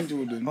do you mean,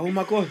 Jordan? Oh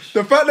my gosh.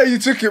 The fact that you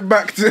took it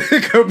back to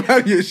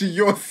companionship,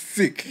 you're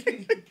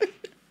sick.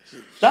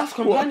 That's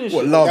companionship.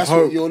 What love, That's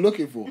hope. what you're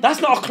looking for.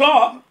 That's not a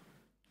Clark.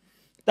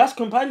 That's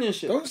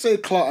companionship. Don't say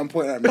Clark and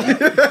point at me.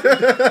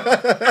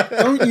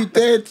 Don't you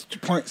dare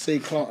to say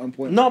Clark and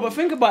point. No, but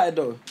think about it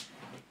though.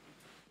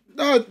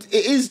 No, it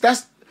is.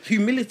 That's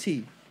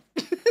Humility.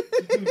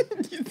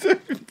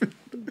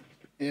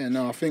 yeah.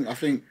 No, I think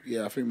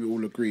we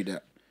all agree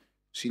that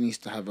she needs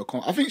to have a.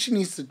 I think she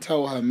needs to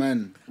tell her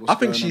man. What's I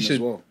think going she on should As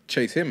well.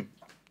 chase him,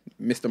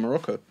 Mr.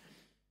 Morocco.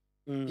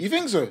 You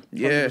think so?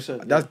 Yeah,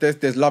 100%,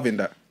 there's love in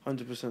that.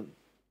 100%.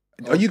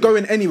 Are you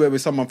going anywhere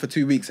with someone for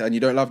 2 weeks and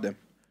you don't love them?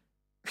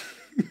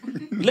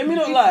 Let me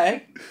not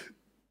lie.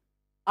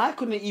 I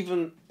couldn't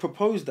even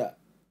propose that.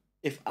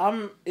 If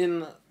I'm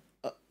in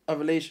a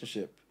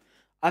relationship,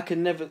 I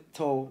can never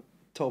tell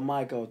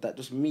my girl that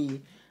just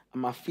me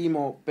and my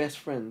female best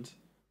friend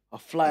are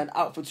flying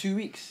out for 2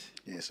 weeks.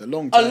 Yeah, it's a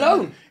long time.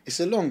 Alone? It's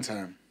a long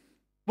time.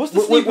 What's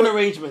the Wait, sleeping wait.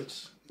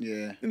 arrangements?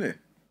 Yeah. Isn't it?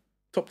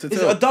 Top to Is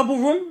tail. it a double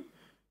room?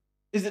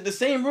 Is it the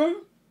same room?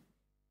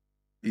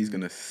 He's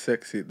gonna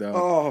sex it down.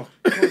 Oh,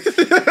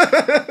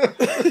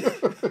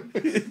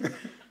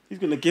 he's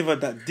gonna give her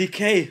that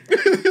decay.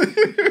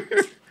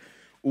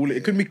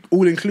 It could be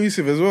all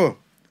inclusive as well.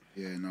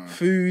 Yeah. No.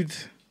 Food.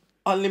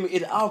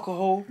 Unlimited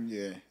alcohol.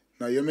 Yeah.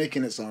 No, you're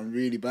making it sound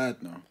really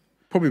bad now.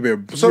 Probably be a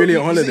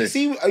brilliant holiday.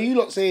 See, are you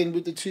lot saying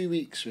with the 2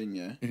 weeks thing?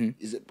 Yeah.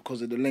 Is it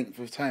because of the length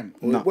of time?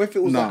 Or No, what if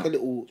it was no. like a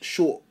little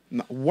short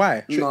No,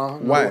 why? No,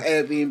 Why? little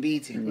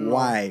Airbnb thing?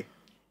 Why?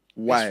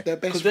 Why? They're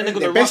best Because then they're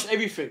friends. gonna rush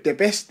everything. They're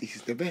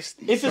besties. They're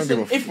besties. If it's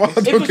Don't a, give a if, fuck.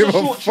 if Don't it's give a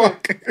a short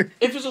fuck. trip,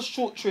 if it's a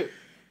short trip,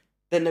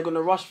 then they're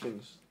gonna rush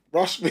things.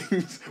 Rush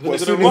things. They're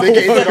As gonna soon as they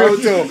get rush-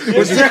 into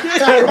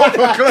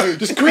the hotel,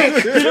 just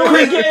quick. You know when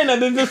they get in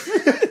and then just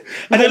and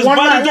then just one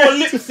by night the door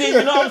left. lip sync.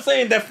 You know what I'm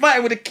saying? They're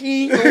fighting with a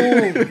key.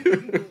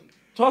 Ooh.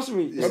 Trust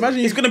me. Imagine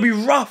it's gonna be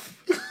rough.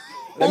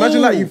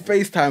 Imagine like you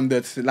FaceTime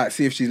her to like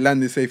see if she's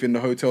landed safe in the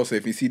hotel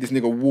safe. You see this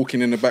nigga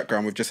walking in the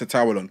background with just a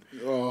towel on.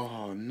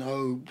 Oh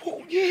no!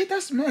 Yeah,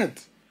 that's mad.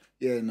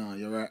 Yeah, no,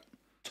 you're right.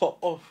 Top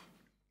off.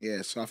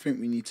 Yeah, so I think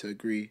we need to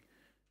agree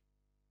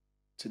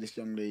to this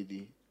young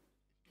lady.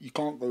 You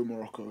can't go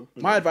Morocco.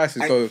 My advice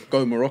is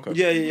go Morocco.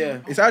 Yeah.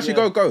 It's actually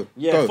go.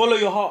 Yeah, Go. follow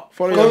your heart.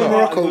 Follow Go your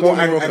heart. Morocco, Go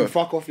and Morocco.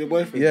 fuck off your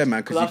boyfriend. Yeah, man,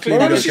 because I you think clearly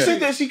Well, don't she care.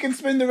 said that she can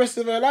spend the rest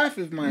of her life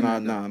with mine.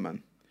 Nah,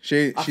 man.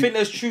 I think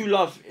there's true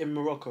love in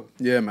Morocco.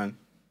 Yeah, man.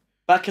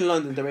 Back in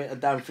London, there ain't a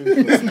damn thing. For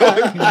it.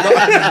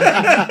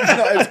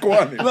 It's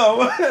Kwani.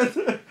 No,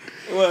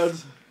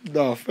 words.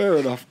 No, fair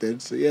enough then.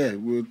 So yeah,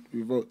 we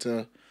vote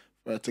to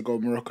go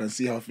Morocco and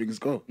see how things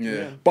go.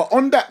 Yeah. But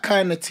on that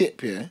kind of tip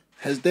here,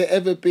 has there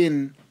ever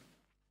been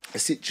a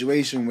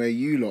situation where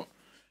you lot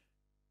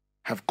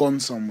have gone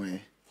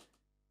somewhere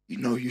you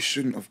know you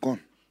shouldn't have gone?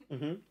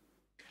 Mm-hmm.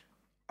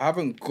 I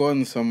haven't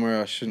gone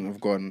somewhere I shouldn't have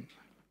gone.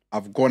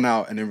 I've gone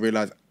out and then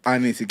realised I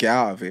need to get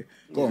out of it.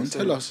 Go on,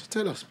 tell us.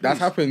 Please. That's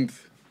happened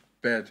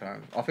bare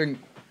times. I think,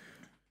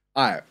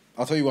 alright,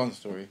 I'll tell you one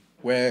story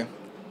where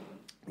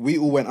we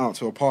all went out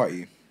to a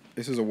party.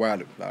 This was a while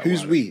ago. Like,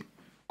 Who's we?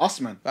 Us,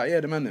 man. Like,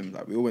 yeah, the man them.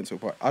 Like, we all went to a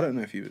party. I don't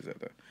know if he was there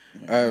though.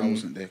 Yeah, I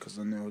wasn't there because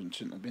I know I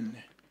shouldn't have been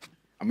there.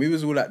 And we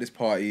was all at this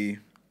party.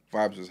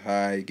 Vibes was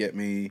high, get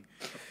me.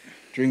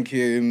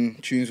 Drinking,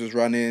 tunes was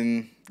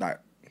running. Like,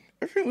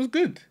 everything was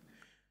good.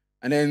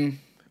 And then,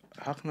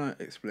 how can I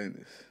explain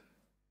this?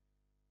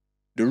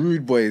 The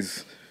Rude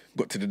Boys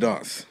got to the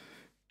dance.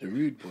 The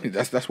Rude Boys.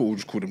 That's what we'll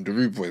just call them. The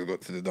Rude Boys got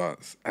to the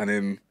dance. And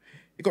then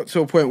it got to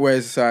a point where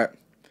it's like,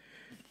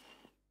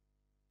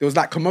 there was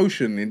like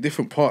commotion in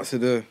different parts of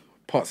the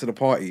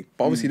party.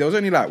 But obviously there was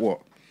only like,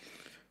 what?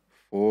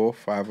 4,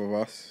 5 of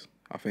us,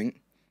 I think.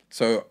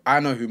 So I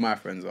know who my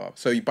friends are.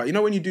 So, but you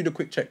know when you do the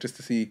quick check just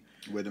to see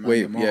Where the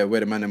man them are. where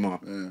the man them are.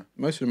 Yeah.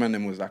 Most of the man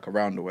them was like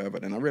around or whatever.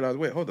 Then I realised,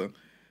 wait, hold on.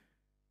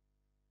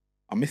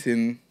 I'm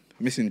missing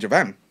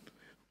Javan.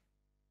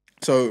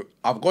 So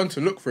I've gone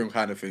to look for him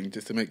kind of thing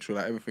just to make sure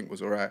that everything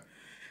was alright.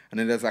 And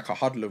then there's like a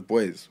huddle of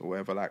boys or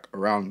whatever like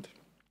around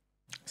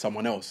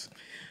someone else.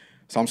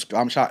 So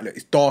I'm shouting,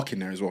 it's dark in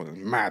there as well. It's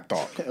mad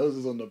dark. Elsa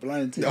is on the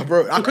blind team. Yeah,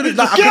 bro, I couldn't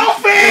like Get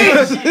off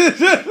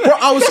it! bro,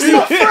 I was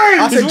screaming. I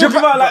said, He's walking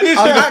about like this.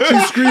 I was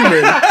actually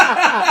screaming.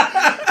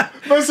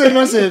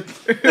 Massive.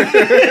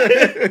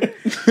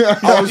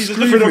 I was He's just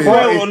looking for screaming.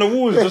 braille on the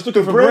walls, just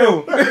looking for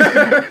braille.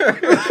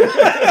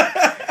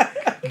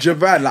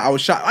 Javan, like I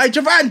was shouting, hey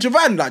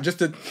Javan, like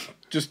just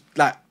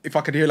like if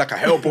I could hear like a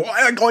help or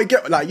I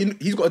get like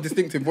he's got a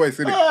distinctive voice,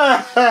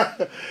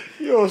 innit?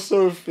 You're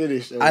so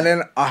finished. Elsa. And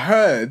then I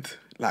heard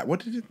like what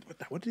did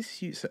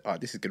this you say? Oh,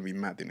 this is gonna be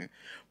mad, innit?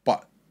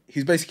 But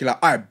he's basically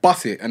like, I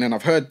bust it, and then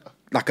I've heard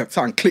like a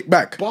sound click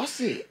back. Boss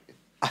it.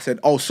 I said,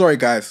 oh sorry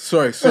guys,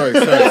 sorry. Wrong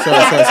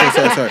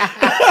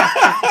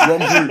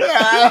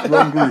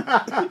group.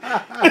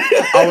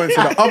 I went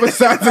to the other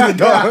side of the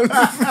dance.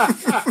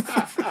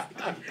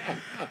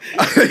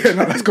 Yeah,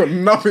 no, that's got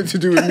nothing to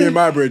do with me and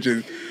my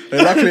bridges.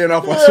 And luckily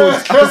enough,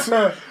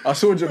 I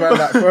saw Javan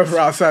like further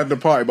outside the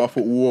party, but I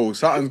thought, whoa,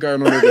 something's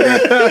going on over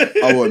there.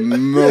 I want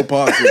no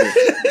parts of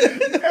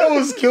it. That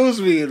always kills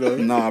me, you know.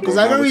 Nah, bro, because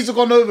I that know was- he's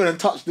gone over and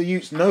touched the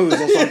youth's nose or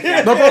something.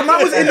 No, bro, that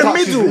was in the Touched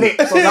his middle.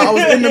 lips. Like, I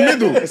was in the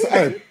middle. It's like,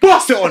 hey,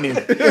 bust it on him.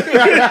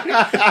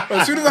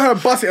 As soon as I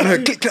heard bust it and I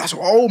heard click, I was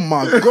like, oh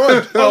my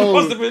god. I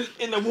must have been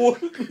in the wall,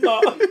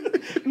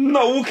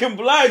 not walking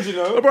blind, you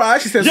know. Bro, I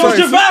actually said Yo, sorry.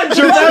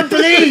 Javan,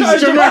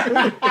 Please,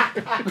 Javan.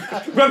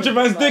 grab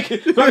Javan's dick,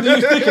 grab the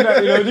dick in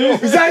that, you know,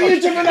 dude. Is that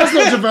you, Javan? That's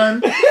not Javan.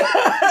 No,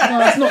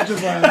 that's not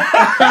Javan.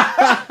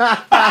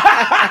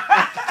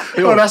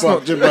 No, that's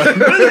not Javan.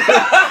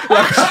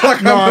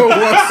 Like, no, I know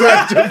what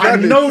side Javan I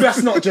is. know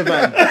that's not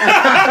Javan.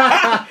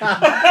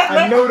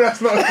 I know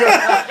that's not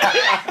Javan.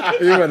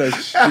 You man are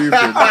stupid.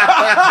 'Cause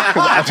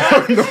I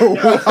don't know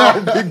how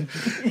big.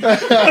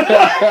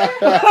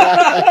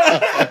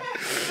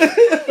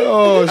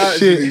 Oh,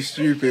 Actually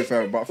stupid,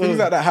 fam. But things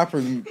like that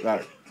happen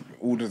like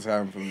all the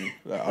time for me.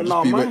 Like, I'll just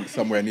Nah, be man. with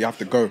somewhere and you have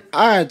to go.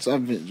 I had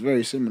something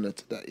very similar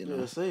to that, you know.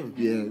 Yeah, same.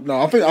 Yeah,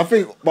 no, I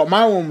think, but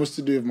my one was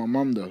to do with my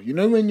mum though. You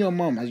know, when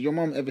has your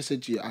mum ever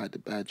said to you, I had a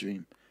bad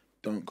dream,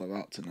 don't go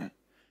out tonight?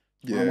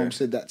 My Yeah. mum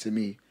said that to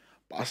me,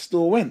 but I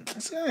still went. I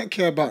said, I don't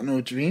care about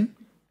no dream.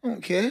 I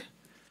don't care.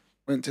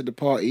 Went to the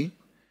party.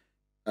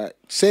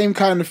 Same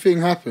kind of thing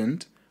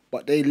happened,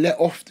 but they let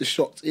off the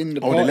shots in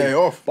the Oh, party. they let it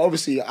off? But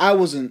obviously, I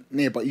wasn't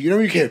near, but you know,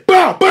 you hear,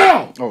 bow,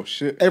 bow! Oh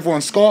shit.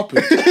 Everyone's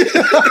scarping.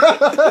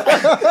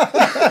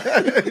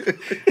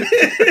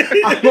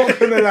 I'm not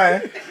gonna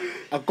lie.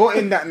 I got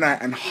in that night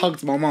and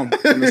hugged my mum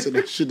and I said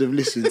I should have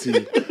listened to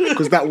you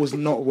because that was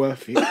not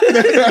worth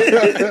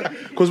it.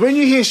 Because when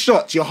you hear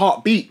shots, your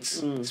heart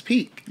beats. It's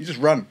peak. You just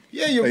run.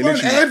 Yeah, you They run.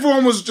 literally-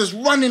 Everyone was just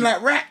running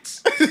like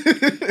rats.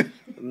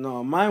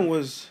 No, mine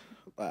was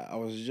like I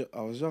was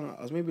young.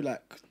 I was maybe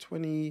like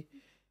 20,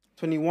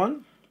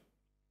 21.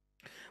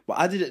 But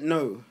I didn't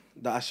know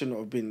that I shouldn't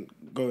have been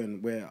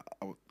going where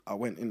I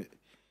went in it.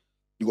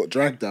 You got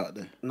dragged out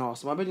there. No,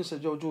 so my bedroom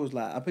said, "Yo, Jules,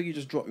 like I beg you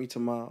just drop me to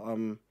my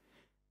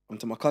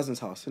onto my cousin's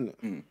house,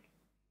 innit?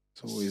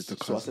 It's always the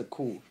So I cousin. said,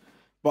 cool.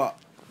 But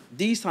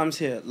these times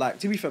here, like,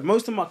 to be fair,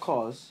 most of my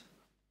cars,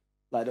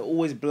 like, they're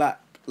always black,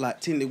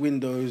 like, tinted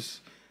windows.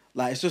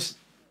 Like, it's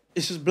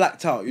just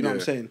blacked out, you know what I'm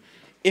Yeah. saying?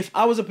 If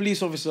I was a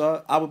police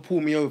officer, I would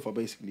pull me over,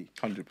 basically.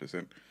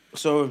 100%.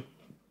 So,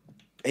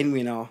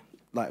 anyway, now,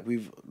 like,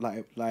 we've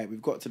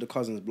got to the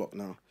cousin's block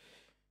now.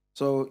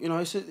 So, you know,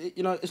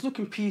 it's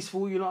looking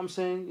peaceful, you know what I'm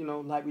saying? You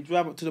know, like, we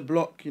drive up to the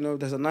block, you know,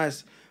 there's a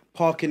nice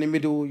park in the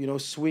middle, you know,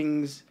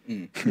 swings,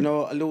 you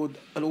know, a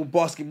little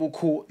basketball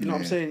court, you know what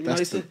I'm Yeah, saying? You know,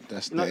 that's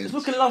it's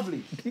looking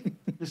lovely.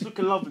 It's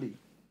looking lovely.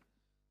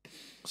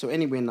 So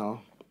anyway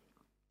now,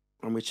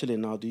 and we're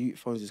chilling now, the youth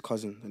phones his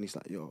cousin and he's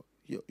like, yo,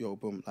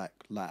 boom, like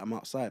I'm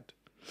outside.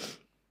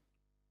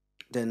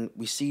 Then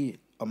we see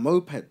a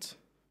moped.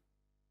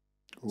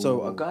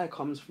 So a guy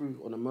comes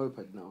through on a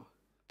moped now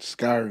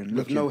Scarring, with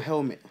looking. no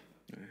helmet.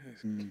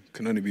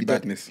 Can only be He don't-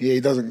 badness. Yeah, he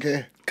doesn't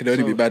care. Can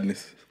only be So-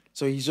 badness.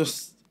 So he's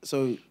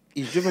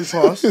driven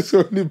past. It's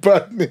only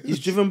badness. He's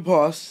driven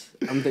past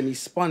and then he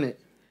spun it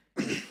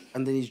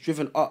and then he's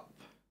driven up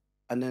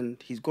and then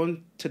he's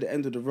gone to the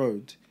end of the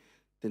road.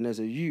 Then there's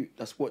a ute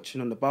that's watching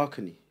on the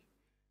balcony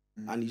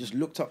and he just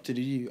looked up to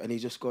the ute and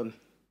he's just gone,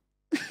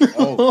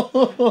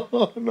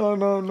 Oh no!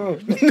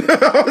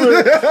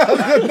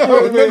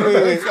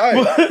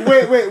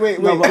 Wait!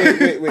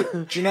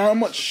 Do you know how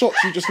much shots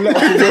you just let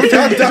off with your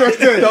finger just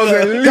then?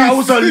 That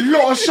was a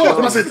lot of shots.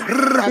 And I said,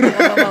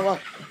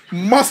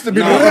 Must have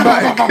been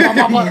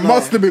automatic.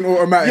 Must have been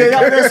automatic.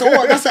 yeah,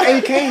 that's an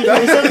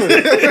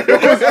AK-47.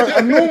 Because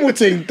a normal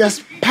thing,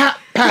 that's pat.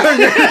 Your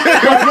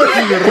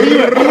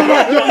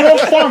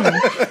thumb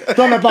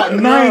done about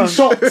 9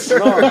 shots.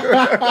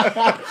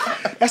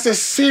 That's a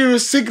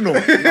serious signal.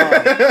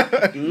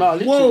 No,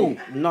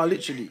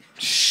 literally.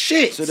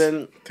 Shit. So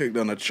then, Take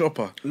down a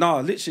chopper.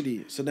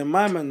 literally. So then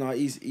my man now,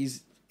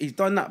 he's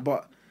done that,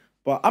 but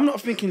I'm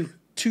not thinking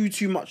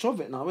too much of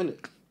it now,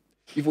 innit?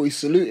 You thought he's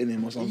saluting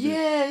him or something?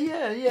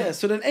 Yeah.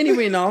 So then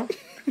anyway now,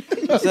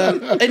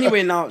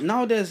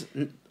 now there's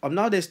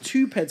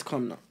 2 peds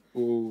come now.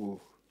 Oh.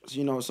 So,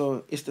 you know,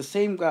 so it's the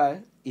same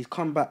guy. He's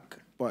come back,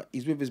 but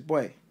he's with his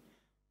boy.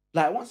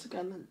 Like once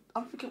again,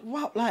 I'm thinking,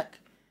 wow, like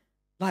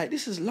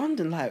this is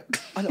London. Like,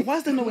 why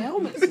is there no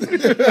helmets? Like,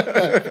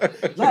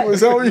 Was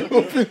that what you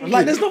were thinking?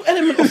 like there's no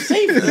element of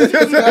safety.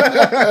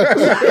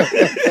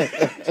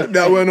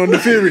 That went on the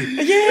theory.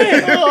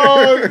 Yeah.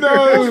 Oh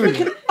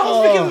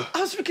no!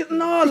 I was thinking,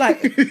 no,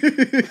 like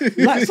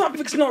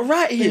something's not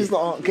right here. He's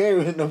not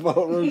caring about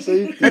road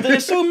safety. And then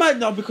it's so mad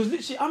now because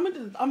literally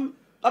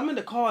I'm in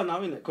the car now,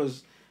 innit?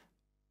 Because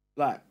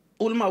like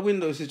all of my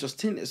windows is just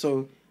tinted,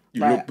 so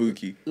You like, look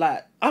booky.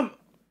 Like I'm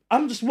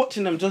just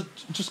watching them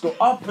just go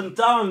up and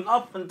down,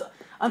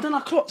 and then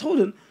I told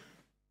them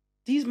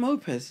these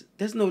mopeds,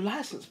 there's no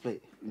license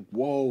plate,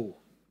 Whoa,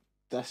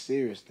 that's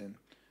serious then.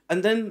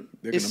 and then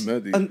They're gonna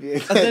murder you. and Yeah,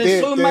 then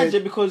it's so they're-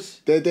 mad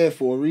because They're there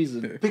for a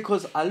reason.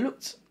 I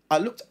looked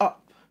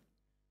up,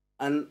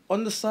 and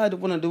on the side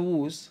of one of the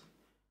walls,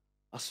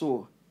 I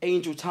saw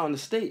Angel Town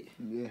Estate.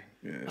 Yeah.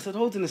 I said,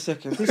 hold on a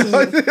second. This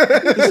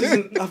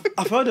isn't.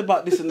 I've heard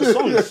about this in the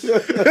songs. Yeah,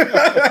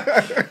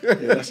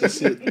 that's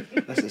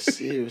a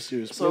serious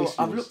So place.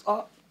 I've looked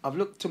up. I've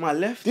looked to my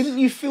left. Didn't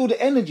you feel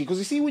the energy? Because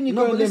you see, when you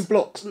No, go but in them listen-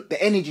 blocks,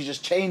 the energy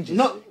just changes.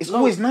 No, it's no.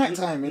 always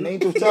nighttime in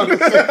Angel Town. The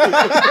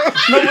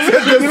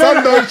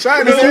sun don't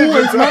shine. It's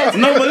always night.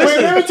 No, but listen.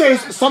 Wait, let me tell you,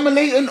 Summer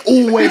Leighton,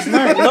 always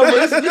night. No, but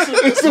listen.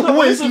 It's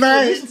always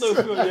nice.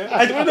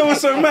 I don't know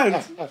what's so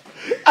mad.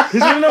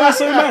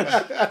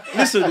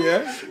 Listen,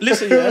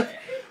 yeah.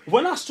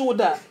 When I saw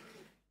that,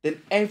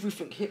 then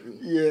everything hit me.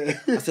 Yeah.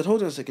 I said,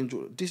 hold on a second,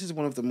 Jordan. This is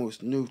one of the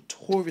most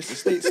notorious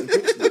estates in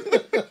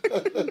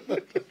Brixton.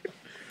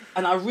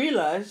 And I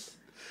realised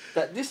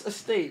that this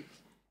estate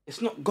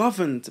is not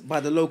governed by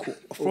the local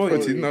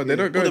authority. No, they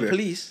don't or go the there.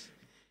 police.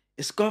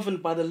 It's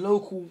governed by the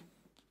local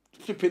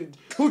flipping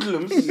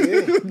hoodlums.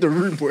 The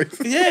rude boys.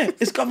 Yeah,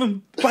 it's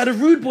governed by the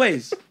rude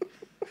boys.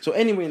 So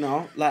anyway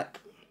now, like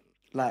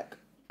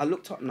I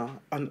looked up now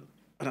and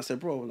I said,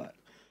 bro, like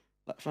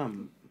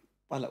fam,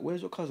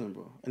 where's your cousin,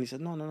 bro? And he said,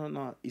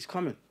 no, he's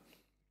coming.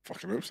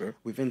 Fucking hope so.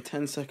 Within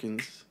 10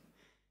 seconds,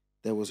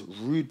 there was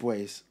rude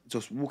boys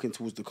just walking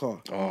towards the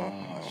car.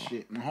 Oh.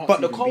 Shit. My heart's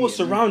But the even car was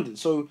beating, man. surrounded.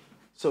 So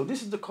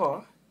this is the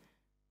car,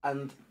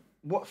 and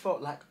what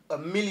felt like a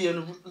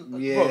million.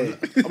 Yeah.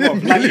 Bro,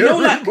 like, you know,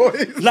 like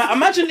boys.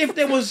 imagine if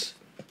there was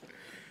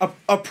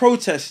a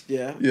protest.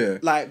 Yeah. Yeah.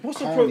 Like what's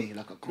Carney,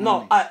 like a carney.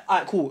 No,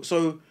 alright, cool.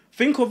 So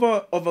think of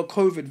a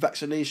COVID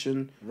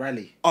vaccination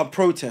Rally.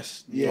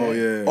 protest. Yeah. Oh,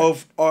 yeah.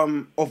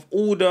 Of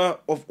all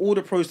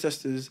the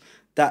protesters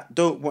that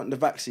don't want the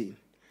vaccine,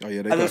 Oh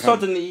yeah, they and go then ham.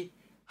 suddenly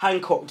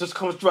Hancock just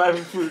comes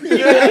driving through.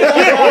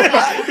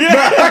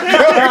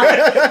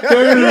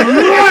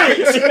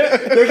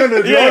 They're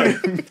gonna drown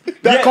him.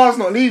 That car's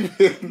not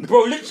leaving.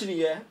 Bro,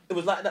 literally, yeah, it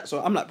was like that.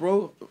 So I'm like,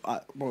 bro,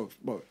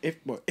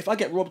 if I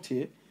get robbed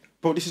here,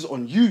 bro, this is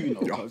on you, you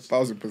know. Yeah, cuz.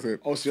 Oh,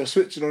 1000%. so you're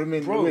switching on him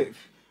in the Bro. whip.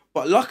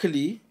 But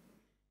luckily,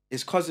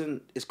 his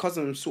cousin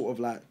sort of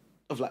like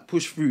of like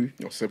push through.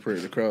 Or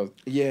separate the crowd.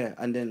 Yeah,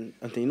 and then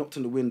he knocked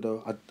on the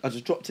window. I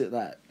just dropped it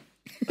like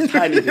a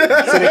tiny bit.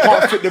 So they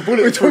can't fit the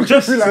bullet through.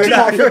 Just They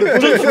can't fit the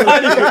bullet just a through.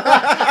 tiny bit.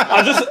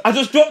 I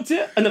just dropped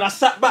it and then I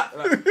sat back.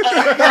 Like.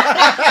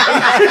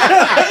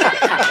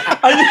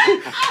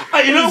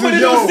 and you know when the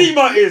little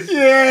seatbelt is?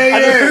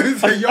 Yeah.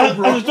 It's like, yo, I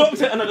bro. just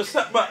dropped it and I just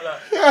sat back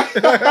like.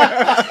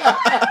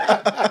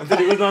 And then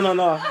it was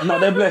no.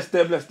 They're blessed.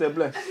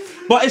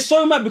 But it's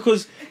so mad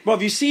because, bro,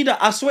 you see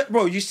that, I swear,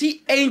 bro, you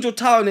see Angel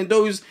Town and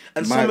those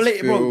and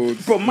Summerlake,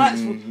 bro,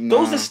 Maxfield,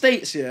 those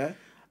estates, yeah,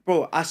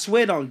 bro. I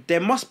swear down, there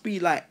must be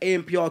like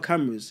ANPR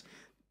cameras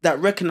that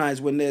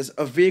recognize when there's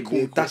a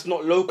vehicle that's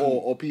not local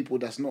or people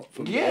that's not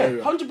from the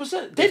area.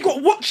 100%. They've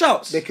got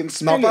watchouts. They can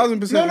smell it.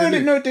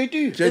 1000% No, they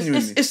do.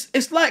 Genuinely.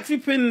 It's like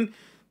flipping.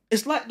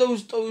 It's like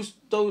those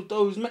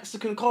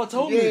Mexican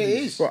cartel Yeah, movies.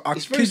 it is. Bro,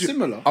 It's very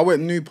similar. I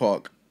went New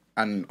Park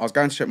and I was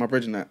going to check my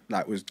brethren that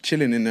like was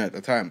chilling in there at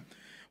the time.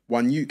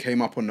 One youth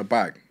came up on the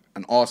bag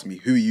and asked me,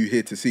 "Who are you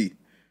here to see?"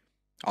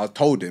 I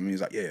told him, and he's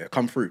like, "Yeah,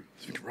 come through." I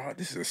was thinking, right,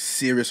 this is a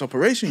serious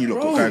operation you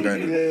lot got going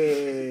on.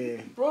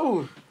 Yeah.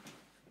 Bro,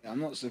 I'm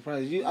not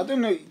surprised. I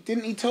don't know.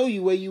 Didn't he tell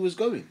you where you was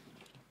going?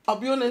 I'll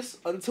be honest,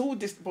 until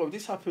this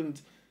happened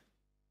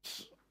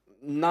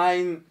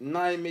 9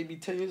 maybe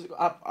 10 years ago,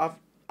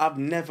 I've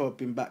never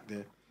been back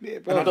there. Yeah,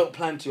 And I don't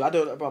plan to. I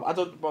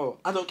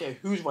don't care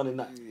who's running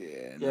that.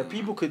 Yeah,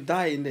 people could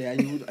die in there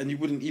and you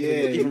wouldn't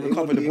even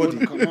recover the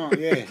body. Come on,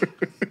 yeah.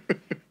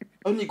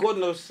 Only God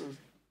knows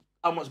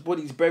how much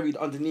body's buried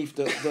underneath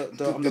the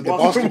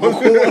basketball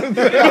court.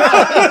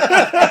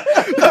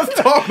 That's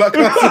tough, like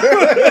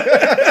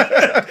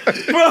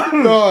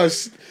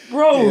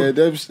Bro. Yeah,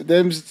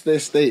 them their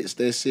states,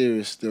 they're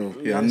serious still.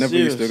 Yeah, I never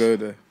used to go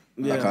there.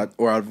 Yeah.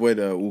 Or I'd avoid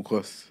it at all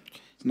costs.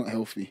 It's not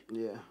healthy.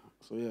 Yeah.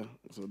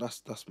 So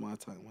that's my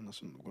time when I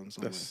shouldn't have gone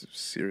somewhere. That's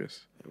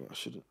serious. Yeah, I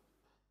shouldn't.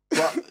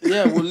 But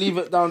yeah, we'll leave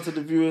it down to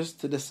the viewers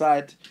to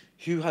decide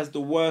who has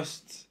the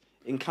worst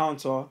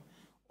encounter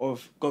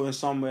of going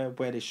somewhere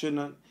where they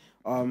shouldn't.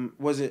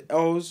 Was it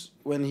Els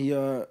when he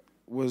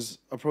was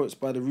approached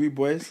by the Rude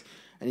Boys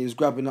and he was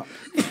grabbing up?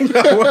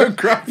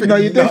 No,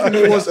 you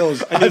definitely was Els.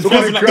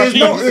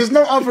 There's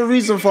no other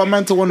reason for a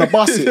man to want to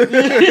bust it.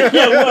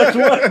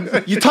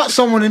 Word. You touch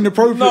someone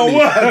inappropriately. No,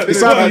 word,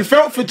 It's either you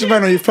felt for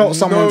Javan or you felt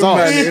someone's No,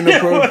 ass. man,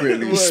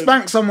 inappropriately. You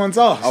spanked someone's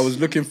ass. I was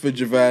looking for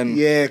Javan.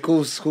 Yeah, of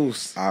course. I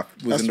was That's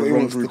in what the he wrong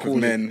wants to group call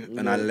of it. men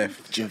and I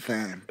left.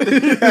 Javan.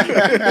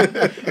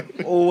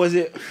 Or was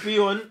it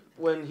Theon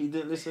when he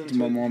didn't listen to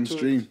my mum's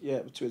dream. Yeah,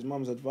 to his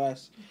mum's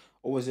advice.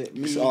 Or was it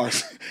me? It's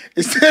us.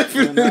 It's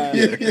When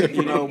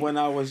definitely when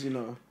I was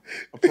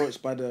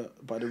approached by the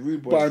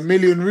Rude Boys. by a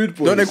million rude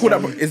boys. Don't they call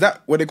that? Is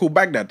that what they call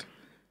Baghdad?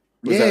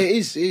 Was Yeah, that- it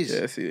is. It is.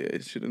 Yeah, see,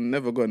 it should have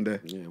never gone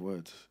there. Yeah,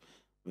 word.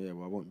 Yeah,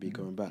 well, I won't be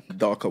going back.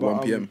 Dark at But,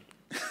 1 p.m.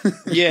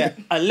 Yeah,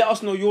 and let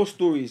us know your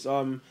stories.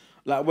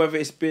 Like whether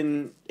it's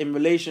been in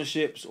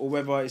relationships or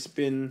whether it's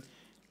been,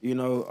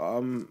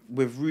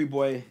 with Rude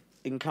Boy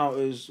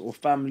encounters or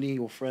family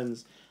or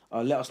friends.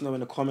 Let us know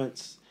in the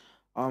comments.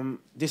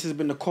 This has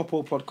been the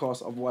Coppo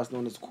podcast, otherwise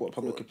known as the Court of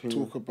Public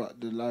Opinion. Talk about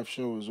the live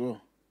show as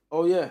well.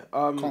 Oh yeah.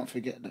 Can't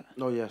forget that.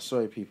 Oh yeah.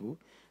 Sorry, people.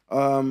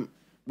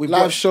 We've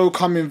Live got, show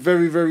coming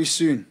very, very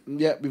soon.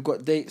 Yeah, we've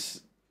got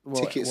dates.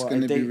 Tickets a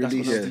gonna be date that's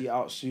released. gonna be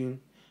out soon.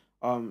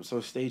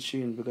 So stay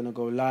tuned. We're gonna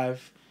go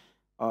live.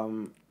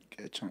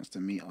 Get a chance to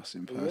meet us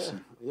in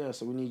person. Yeah.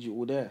 So we need you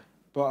all there.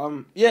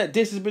 But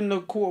this has been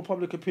the Court of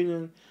Public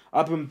Opinion.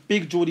 I've been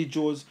Big Geordie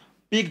George,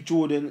 Big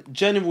Jordan,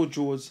 General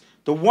George,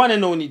 the one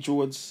and only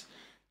George,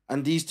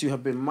 and these two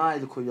have been my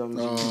little young.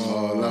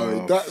 Oh,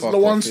 Larry, that's fuck the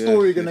one off, yeah.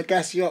 story gonna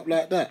gas you up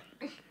like that.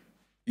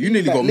 You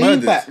nearly got Lean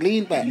murdered. back,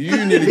 lean back.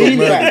 You nearly Lean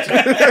got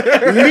murdered.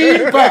 back.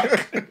 Lean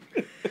back.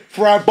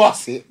 Before I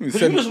bust it. You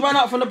just ran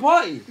out from the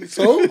party.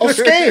 So, I was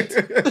scared.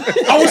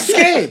 I was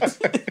scared.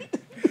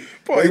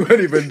 But you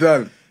weren't even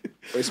done.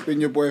 It's been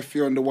your boy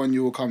Theon, the one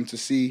you will come to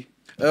see.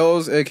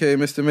 Els, aka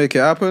Mr. Make It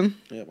Happen.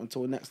 Yeah.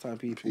 Until next time,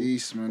 people.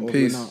 Peace, man. Over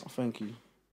Peace. and out. Thank you.